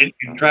 And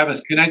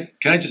Travis, can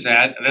I just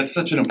add? That's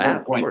such an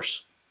important point. Of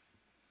course.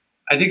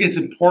 I think it's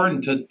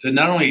important to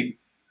not only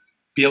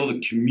be able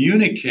to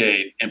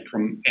communicate and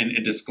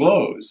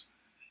disclose,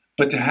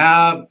 but to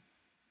have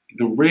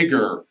the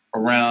rigor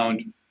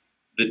around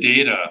the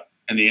data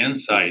and the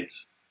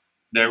insights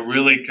that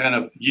really kind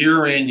of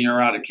year in, year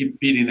out, I keep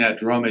beating that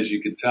drum, as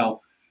you can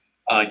tell,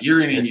 year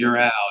in and year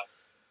out,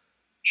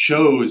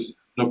 shows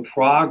the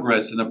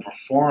progress and the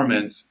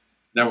performance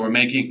that we're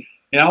making.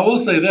 And I will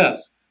say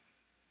this,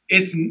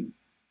 in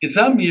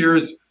some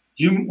years,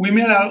 we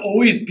may not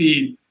always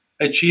be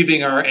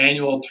achieving our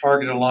annual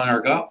target along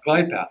our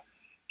glide path.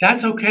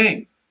 That's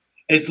okay,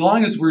 as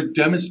long as we're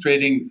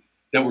demonstrating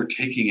that we're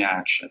taking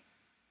action.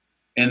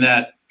 And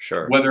that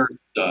whether it's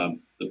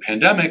the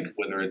pandemic,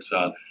 whether it's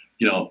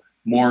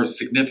more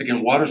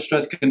significant water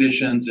stress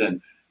conditions,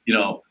 and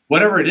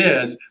whatever it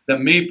is that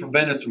may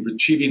prevent us from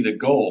achieving the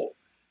goal,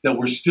 that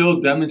we're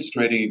still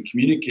demonstrating and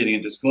communicating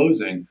and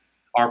disclosing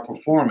our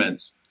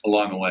performance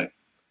along the way.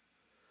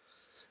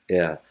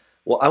 Yeah.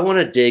 Well, I want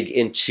to dig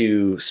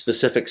into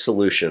specific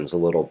solutions a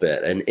little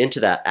bit and into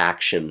that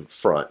action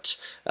front,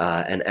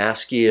 and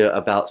ask you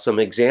about some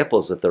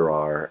examples that there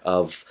are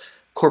of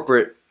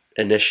corporate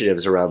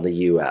initiatives around the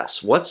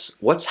U.S.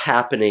 What's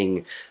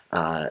happening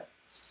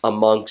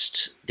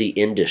amongst the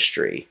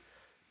industry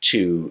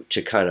to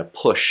kind of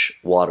push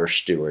water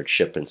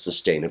stewardship and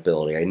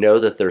sustainability? I know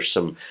that there's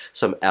some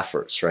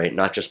efforts, right?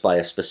 Not just by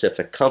a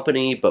specific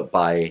company, but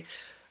by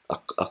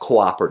a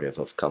cooperative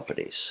of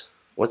companies.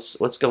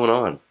 What's going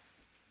on?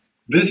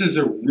 This is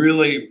a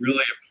really,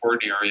 really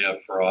important area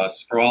for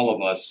us, for all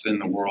of us in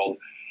the world,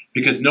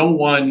 because no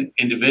one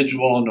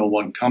individual, no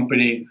one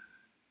company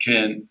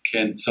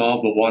can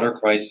solve the water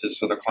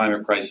crisis or the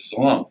climate crisis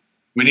alone.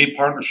 We need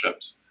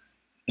partnerships.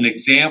 An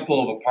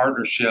example of a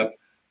partnership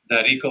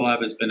that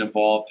Ecolab has been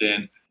involved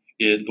in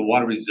is the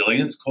Water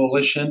Resilience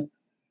Coalition.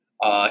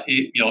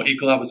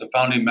 Ecolab was a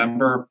founding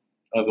member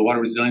of the Water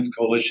Resilience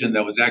Coalition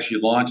that was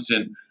actually launched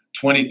in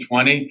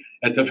 2020.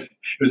 It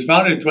was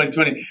founded in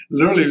 2020,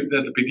 literally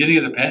at the beginning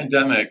of the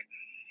pandemic,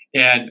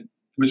 and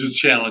which was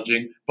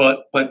challenging,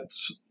 but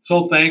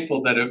so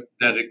thankful that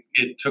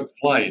it took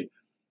flight.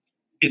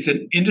 It's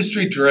an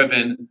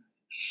industry-driven,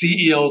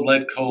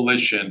 CEO-led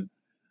coalition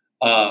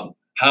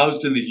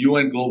housed in the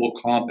UN Global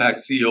Compact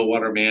CEO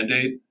Water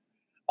Mandate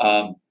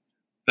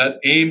that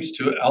aims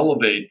to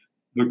elevate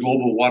the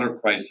global water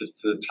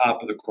crisis to the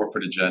top of the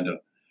corporate agenda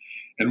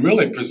and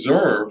really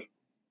preserve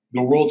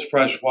the world's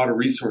fresh water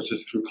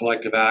resources through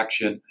collective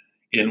action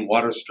in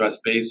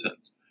water-stressed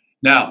basins.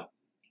 Now,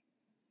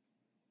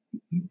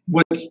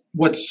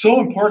 what's so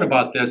important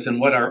about this and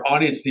what our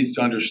audience needs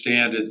to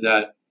understand is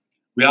that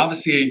we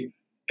obviously,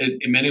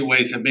 in many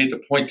ways, have made the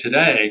point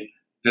today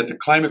that the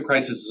climate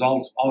crisis is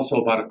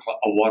also about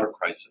a water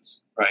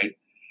crisis, right?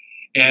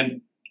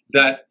 And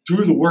that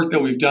through the work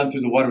that we've done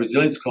through the Water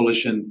Resilience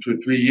Coalition through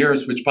 3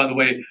 years, which, by the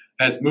way,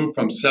 has moved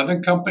from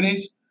 7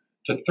 companies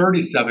to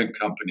 37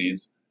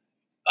 companies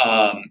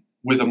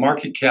with a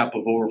market cap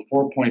of over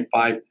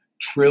 4.5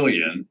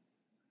 trillion,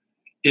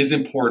 is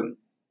important.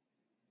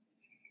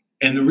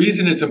 And the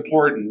reason it's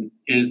important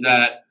is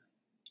that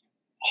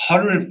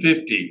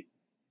 150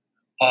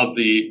 of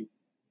the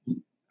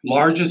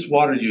largest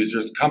water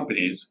users,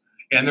 companies,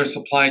 and their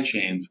supply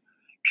chains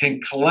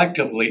can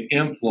collectively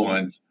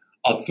influence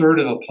a third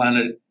of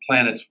the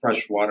planet's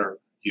freshwater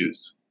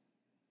use.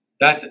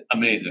 That's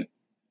amazing.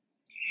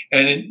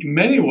 And in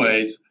many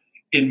ways,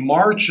 in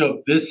March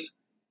of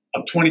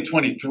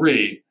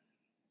 2023,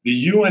 the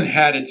UN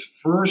had its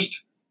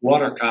first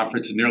water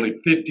conference in nearly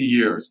 50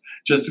 years.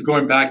 Just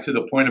going back to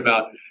the point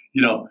about,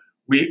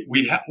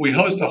 we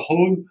host a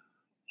whole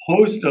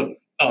host of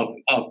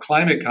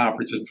climate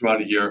conferences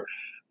throughout a year,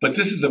 but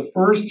this is the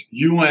first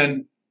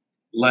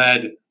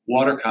UN-led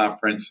water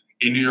conference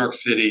in New York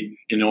City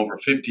in over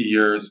 50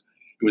 years.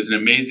 It was an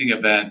amazing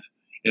event,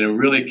 and it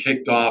really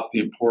kicked off the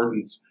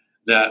importance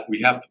that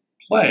we have to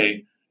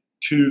play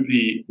to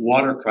the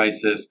water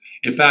crisis.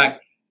 In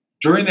fact,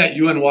 during that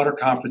UN water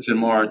conference in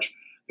March,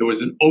 there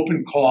was an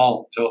open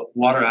call to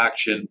water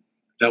action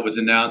that was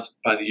announced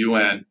by the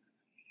UN,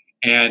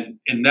 and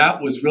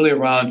that was really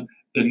around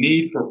the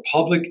need for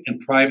public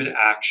and private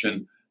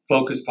action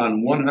focused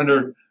on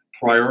 100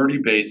 priority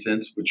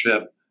basins, which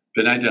have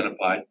been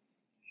identified,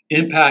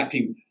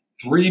 impacting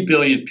 3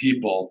 billion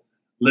people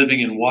living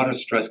in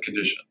water-stressed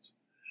conditions.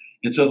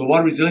 And so the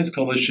Water Resilience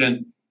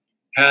Coalition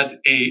has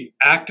an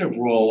active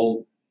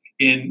role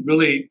in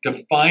really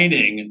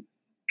defining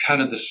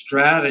kind of the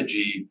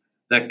strategy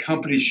that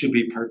companies should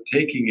be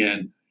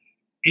partaking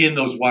in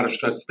those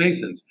water-stressed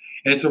basins.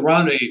 And it's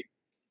around a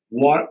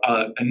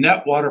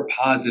net water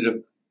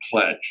positive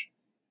pledge.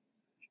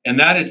 And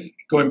that is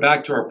going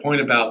back to our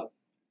point about,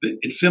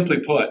 it's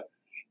simply put,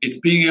 it's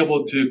being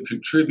able to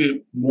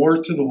contribute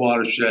more to the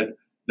watershed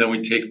than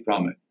we take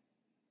from it.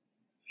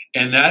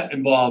 And that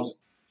involves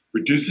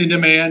reducing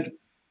demand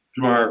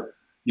through our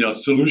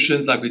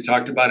solutions like we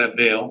talked about at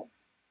Vail,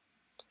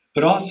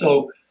 but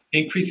also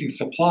increasing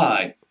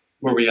supply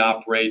where we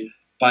operate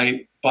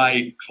by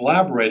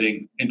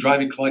collaborating and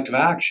driving collective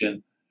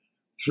action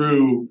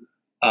through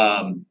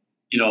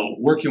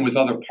working with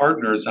other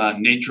partners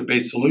on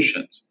nature-based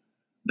solutions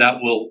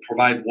that will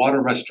provide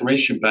water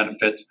restoration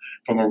benefits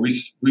from a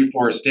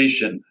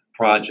reforestation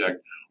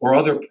project or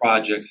other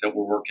projects that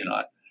we're working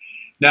on.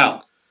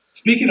 Now,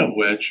 speaking of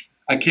which,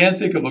 I can't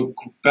think of a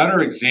better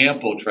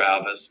example,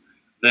 Travis,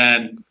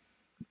 than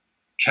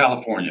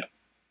California.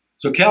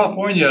 So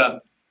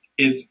California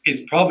is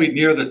probably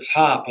near the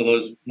top of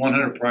those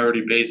 100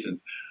 priority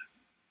basins.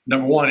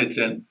 Number one, it's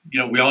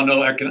we all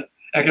know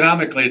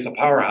economically it's a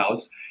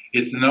powerhouse.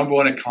 It's the number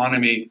one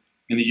economy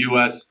in the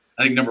U.S.,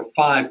 I think number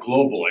 5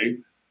 globally.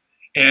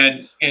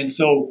 And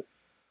so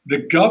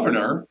the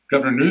Governor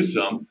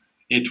Newsom,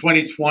 in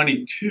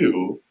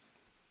 2022,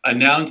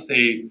 announced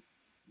a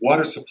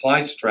water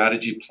supply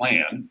strategy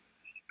plan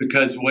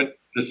because what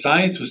the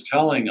science was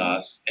telling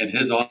us in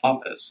his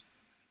office,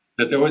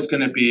 that there was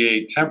going to be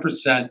a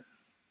 10%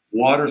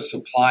 water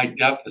supply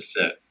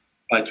deficit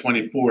by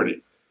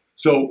 2040.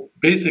 So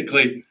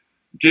basically,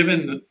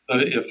 given the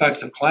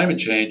effects of climate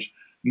change,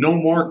 no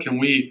more can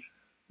we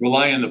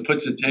rely on the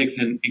puts and takes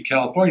in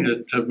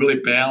California to really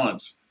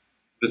balance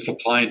the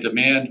supply and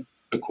demand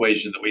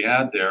equation that we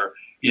had there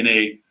in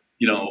a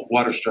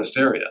water stressed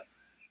area.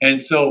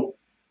 And so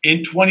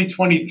in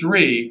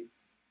 2023,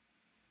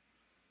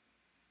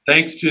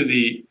 thanks to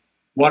the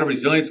Water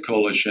Resilience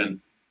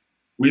Coalition,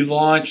 we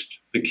launched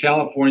the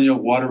California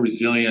Water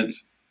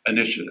Resilience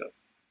Initiative.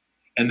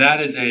 And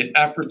that is an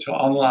effort to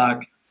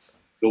unlock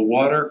the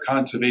water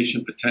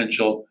conservation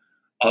potential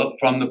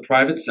from the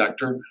private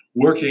sector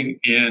working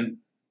in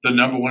the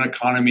number one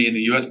economy in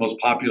the U.S., most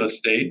populous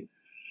state.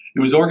 It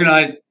was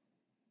organized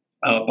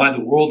by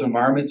the World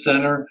Environment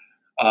Center,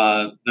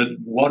 the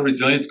Water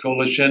Resilience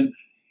Coalition,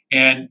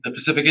 and the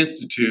Pacific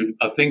Institute,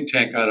 a think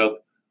tank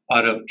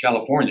out of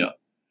California.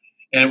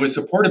 And it was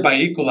supported by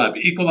Ecolab.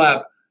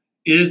 Ecolab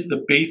is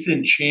the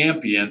basin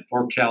champion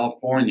for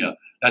California.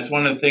 That's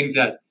one of the things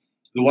that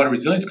the Water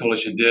Resilience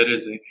Coalition did,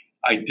 is it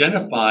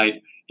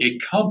identified a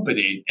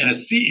company and a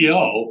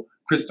CEO,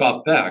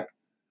 Christoph Beck,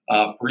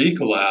 for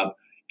Ecolab,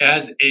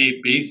 as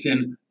a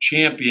basin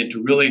champion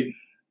to really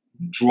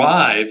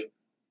drive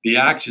the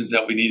actions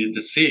that we needed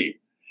to see.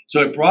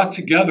 So it brought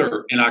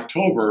together in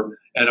October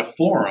at a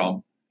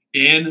forum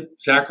in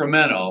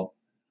Sacramento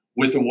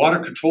with the Water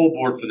Control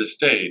Board for the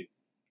state,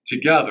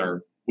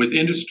 together with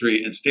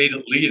industry and state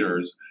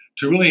leaders,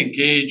 to really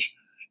engage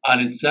on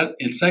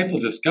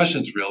insightful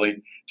discussions,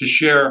 really, to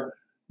share,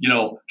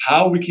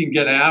 how we can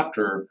get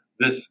after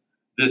this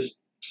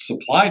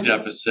supply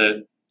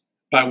deficit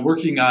by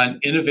working on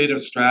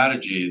innovative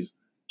strategies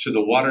to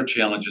the water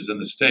challenges in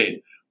the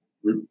state.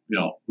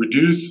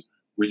 Reduce,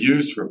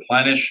 reuse,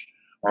 replenish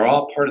are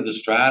all part of the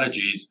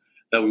strategies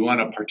that we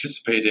want to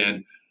participate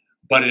in,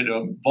 but it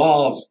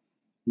involves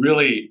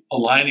really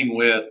aligning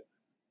with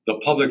the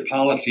public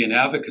policy and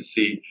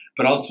advocacy,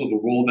 but also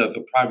the role that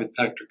the private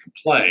sector can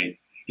play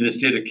in the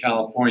state of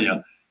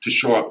California to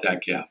shore up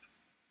that gap.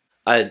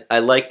 I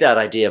like that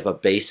idea of a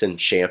basin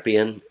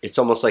champion. It's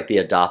almost like the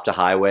adopt a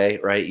highway,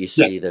 right? You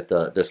see that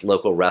this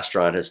local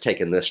restaurant has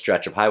taken this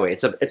stretch of highway.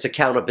 It's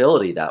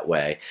accountability that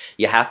way.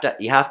 You have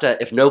to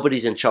if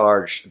nobody's in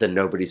charge, then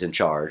nobody's in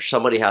charge.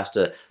 Somebody has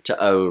to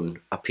own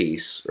a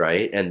piece,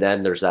 right? And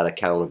then there's that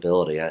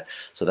accountability.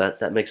 So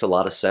that makes a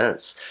lot of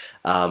sense.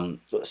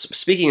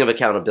 Speaking of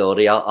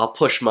accountability, I'll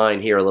push mine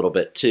here a little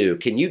bit too.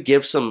 Can you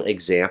give some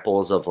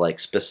examples of like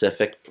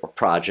specific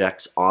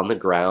projects on the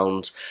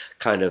ground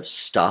kind of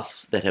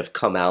stuff that have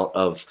come out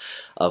of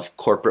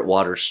corporate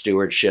water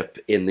stewardship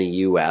in the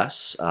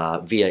U.S.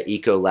 Via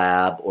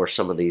Ecolab or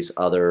some of these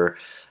other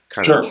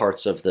kind of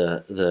parts of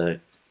the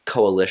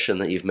coalition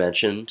that you've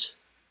mentioned?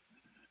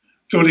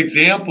 So an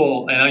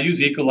example, and I'll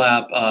use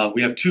Ecolab,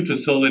 we have 2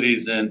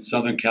 facilities in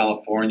Southern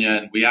California,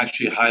 and we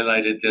actually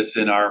highlighted this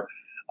in our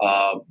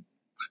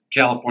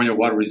California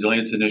Water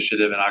Resilience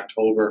Initiative in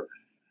October.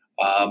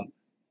 An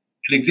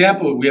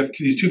example, we have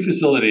these 2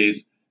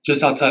 facilities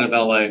just outside of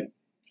LA.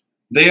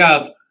 They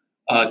have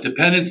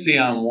dependency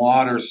on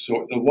water.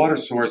 The water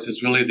source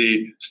is really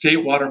the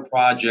state water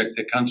project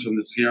that comes from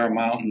the Sierra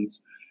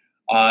Mountains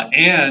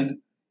and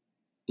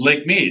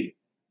Lake Mead,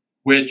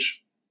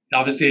 which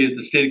obviously is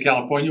the state of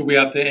California. We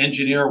have to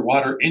engineer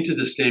water into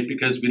the state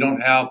because we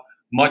don't have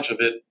much of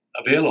it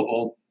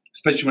available,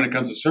 especially when it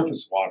comes to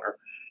surface water,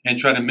 and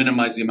try to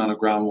minimize the amount of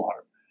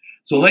groundwater.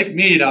 So Lake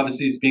Mead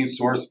obviously is being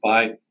sourced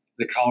by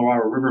the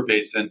Colorado River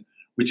Basin,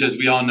 which, as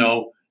we all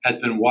know, has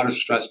been water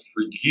stressed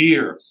for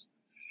years.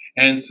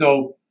 And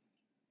so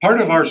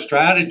part of our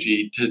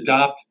strategy to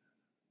adopt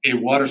a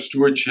water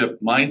stewardship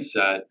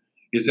mindset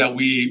is that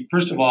we,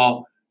 first of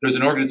all, there's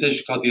an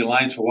organization called the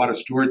Alliance for Water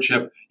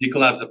Stewardship.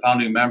 Ecolab is a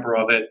founding member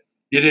of it.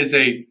 It is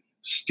a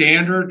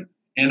standard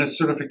and a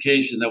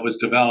certification that was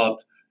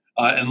developed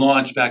and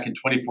launched back in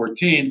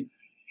 2014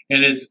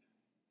 and is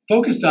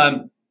focused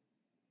on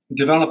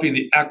developing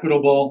the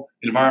equitable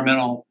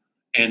environmental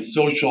and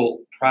social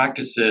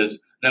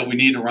practices that we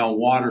need around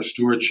water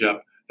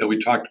stewardship that we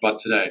talked about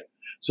today.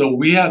 So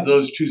we have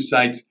those 2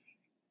 sites,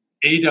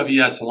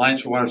 AWS,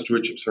 Alliance for Water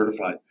Stewardship,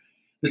 certified.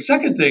 The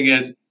second thing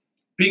is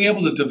being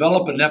able to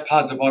develop a net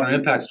positive water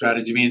impact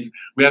strategy means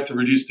we have to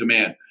reduce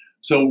demand.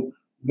 So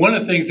one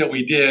of the things that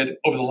we did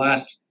over the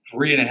last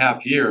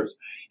 3.5 years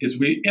is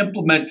we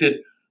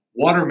implemented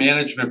water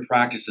management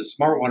practices,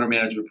 smart water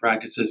management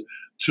practices,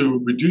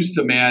 to reduce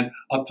demand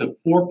up to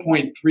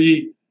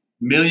 4.3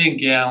 million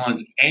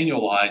gallons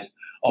annualized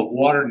of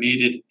water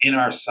needed in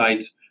our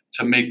sites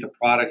to make the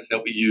products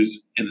that we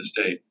use in the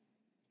state.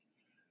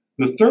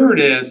 The third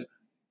is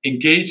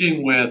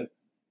engaging with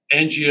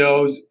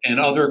NGOs and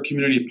other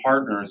community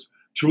partners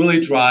to really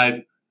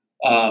drive,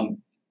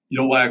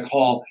 what I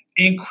call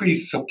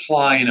increased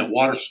supply in a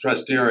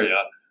water-stressed area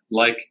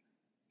like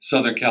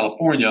Southern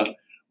California,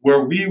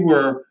 where we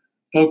were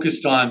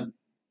focused on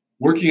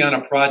working on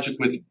a project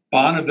with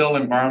Bonneville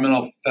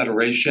Environmental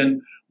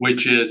Federation,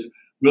 which is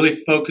really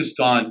focused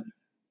on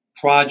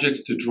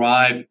projects to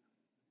drive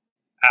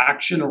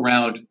action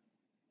around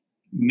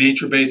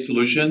nature-based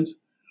solutions.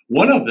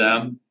 One of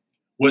them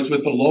was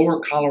with the Lower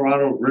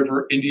Colorado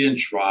River Indian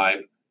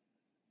Tribe.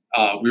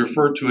 We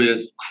refer to it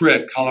as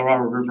CRIT,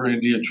 Colorado River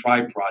Indian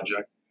Tribe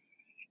Project.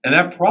 And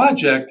that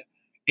project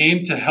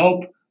aimed to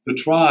help the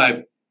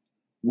tribe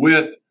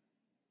with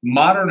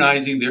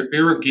modernizing their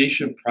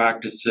irrigation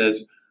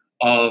practices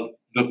of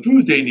the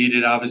food they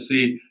needed,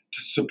 obviously,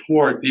 to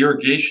support the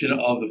irrigation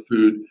of the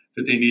food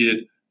that they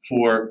needed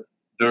for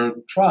their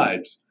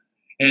tribes.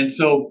 And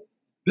so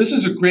this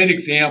is a great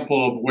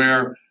example of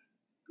where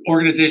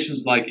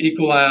organizations like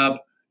Ecolab,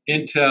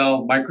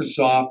 Intel,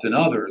 Microsoft, and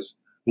others,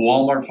 the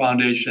Walmart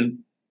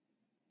Foundation,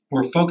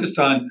 were focused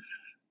on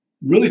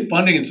really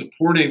funding and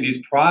supporting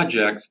these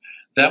projects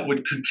that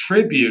would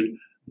contribute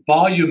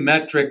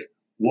volumetric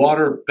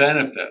water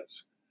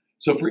benefits.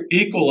 So for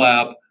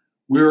Ecolab,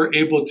 we were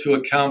able to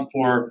account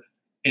for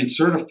and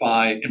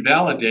certify and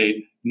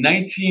validate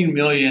 19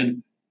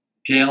 million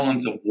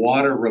gallons of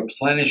water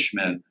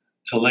replenishment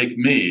to Lake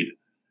Mead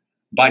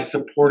by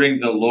supporting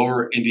the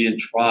Lower Indian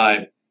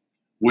Tribe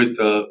with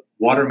the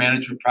water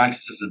management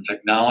practices and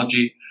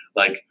technology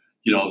like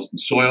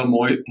soil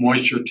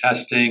moisture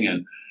testing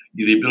and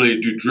the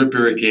ability to do drip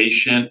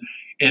irrigation.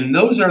 And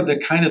those are the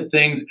kind of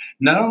things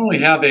not only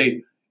have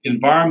a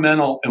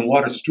environmental and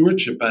water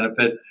stewardship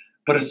benefit,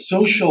 but a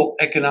social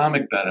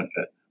economic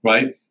benefit,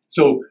 right?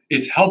 So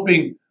it's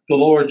helping the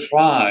lower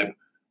tribe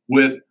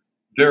with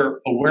their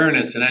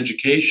awareness and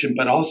education,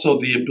 but also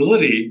the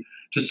ability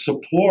to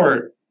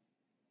support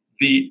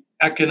the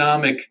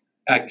economic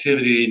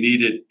activity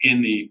needed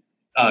in the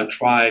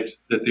tribes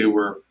that they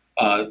were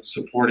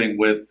supporting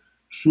with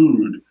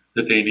food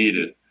that they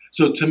needed.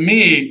 So to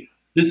me,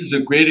 this is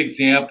a great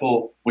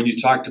example when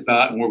you talked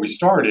about and where we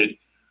started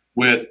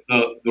with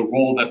the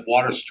role that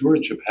water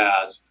stewardship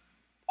has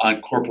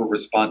on corporate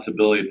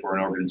responsibility for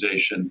an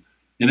organization,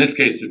 in this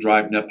case, to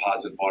drive net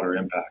positive water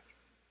impact.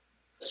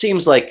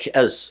 seems like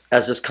as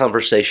this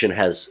conversation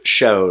has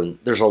shown,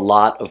 there's a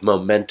lot of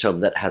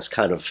momentum that has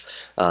kind of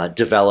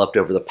developed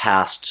over the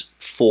past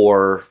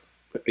 4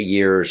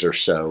 years or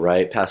so,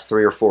 right? Past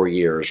 3 or 4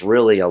 years,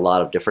 really a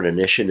lot of different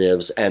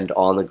initiatives and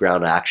on the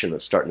ground action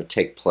that's starting to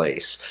take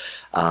place.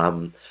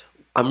 I'm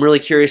really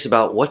curious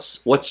about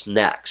what's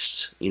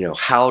next.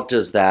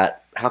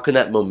 How can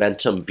that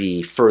momentum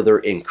be further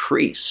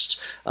increased?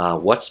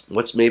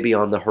 What's maybe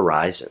on the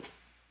horizon?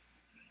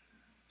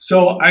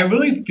 So I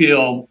really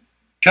feel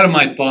kind of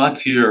my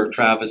thoughts here,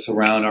 Travis,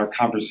 around our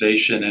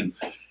conversation, and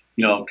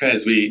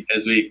as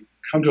we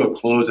come to a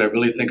close, I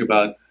really think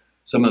about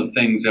some of the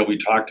things that we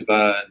talked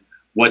about, and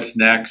what's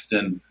next,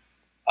 and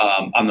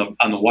on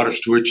the water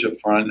stewardship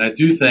front. And I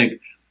do think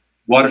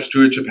water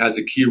stewardship has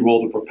a key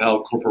role to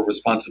propel corporate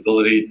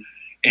responsibility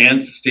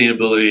and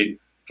sustainability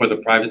for the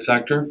private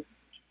sector.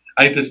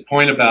 I think this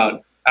point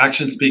about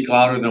actions speak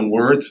louder than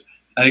words.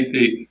 I think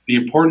the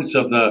importance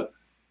of the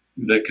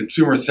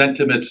consumer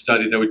sentiment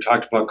study that we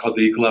talked about, called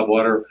the Ecolab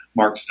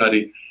Watermark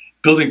Study,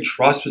 building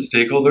trust with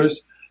stakeholders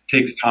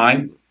takes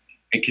time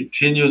and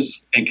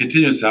continuous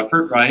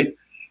effort, right,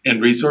 and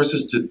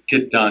resources to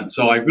get done.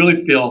 So I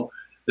really feel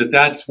that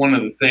that's one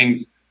of the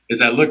things,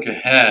 as I look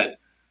ahead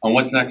on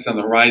what's next on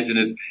the horizon,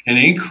 is an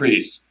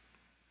increase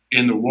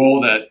in the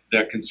role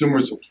that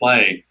consumers will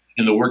play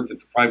in the work that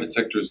the private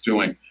sector is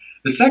doing.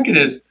 The second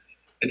is,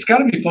 it's got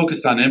to be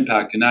focused on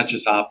impact and not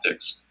just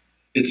optics.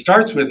 It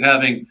starts with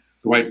having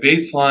the right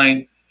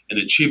baseline, an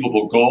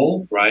achievable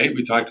goal, right?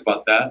 We talked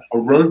about that, a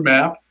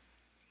roadmap,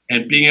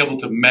 and being able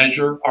to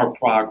measure our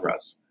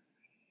progress.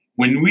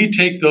 When we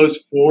take those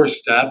 4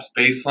 steps,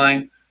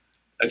 baseline,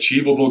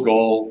 achievable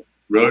goal,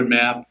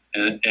 roadmap,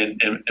 and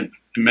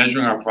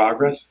measuring our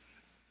progress,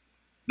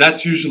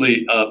 that's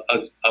usually a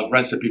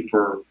recipe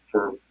for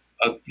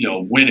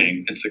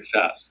winning and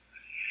success.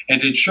 And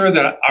to ensure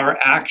that our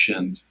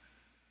actions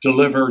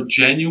deliver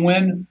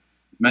genuine,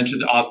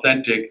 mentioned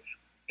authentic,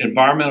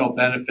 environmental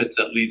benefits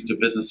that leads to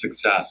business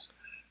success.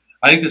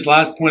 I think this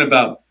last point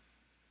about,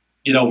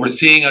 we're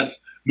seeing us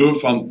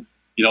move from,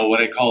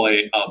 what I call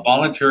a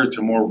voluntary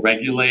to more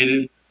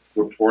regulated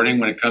reporting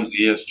when it comes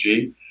to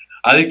ESG.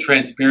 I think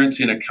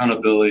transparency and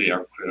accountability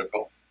are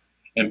critical.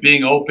 And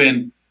being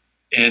open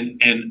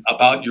and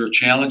about your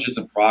challenges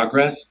and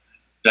progress,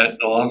 that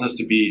allows us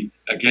to be,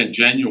 again,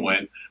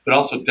 genuine, but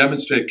also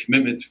demonstrate a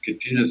commitment to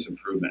continuous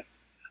improvement.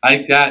 I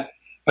think that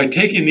by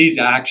taking these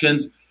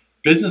actions,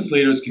 business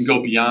leaders can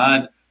go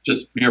beyond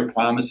just mere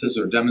promises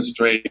or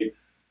demonstrate,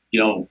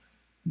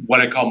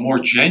 what I call more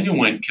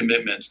genuine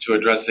commitments to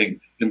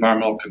addressing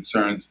environmental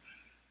concerns,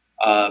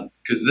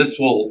 because this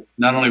will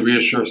not only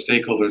reassure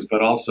stakeholders,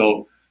 but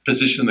also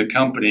position the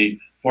company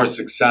for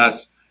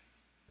success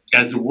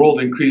as the world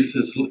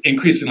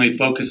increasingly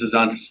focuses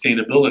on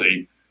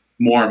sustainability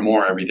more and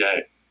more every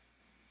day.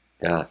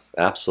 Yeah,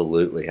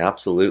 absolutely.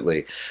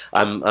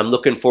 I'm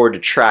looking forward to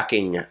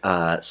tracking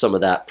some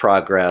of that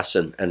progress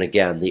and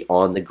again, the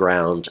on the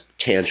ground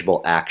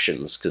tangible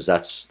actions, because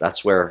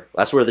that's where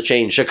the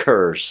change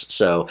occurs.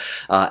 So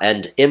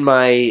and in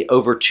my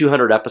over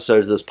 200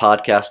 episodes of this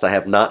podcast, I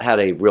have not had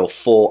a real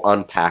full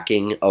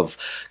unpacking of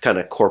kind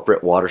of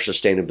corporate water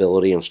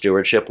sustainability and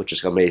stewardship, which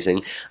is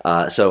amazing.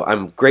 So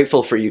I'm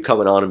grateful for you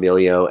coming on,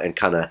 Emilio, and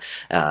kind of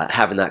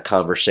having that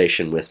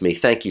conversation with me.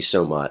 Thank you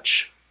so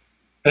much.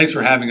 Thanks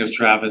for having us,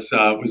 Travis.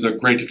 It was a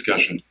great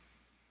discussion.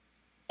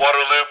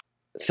 Waterloop.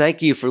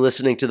 Thank you for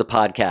listening to the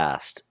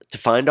podcast. To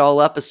find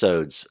all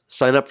episodes,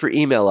 sign up for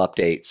email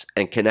updates,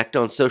 and connect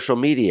on social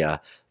media,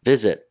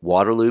 visit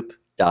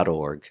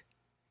waterloop.org.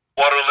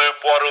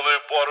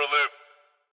 Waterloop.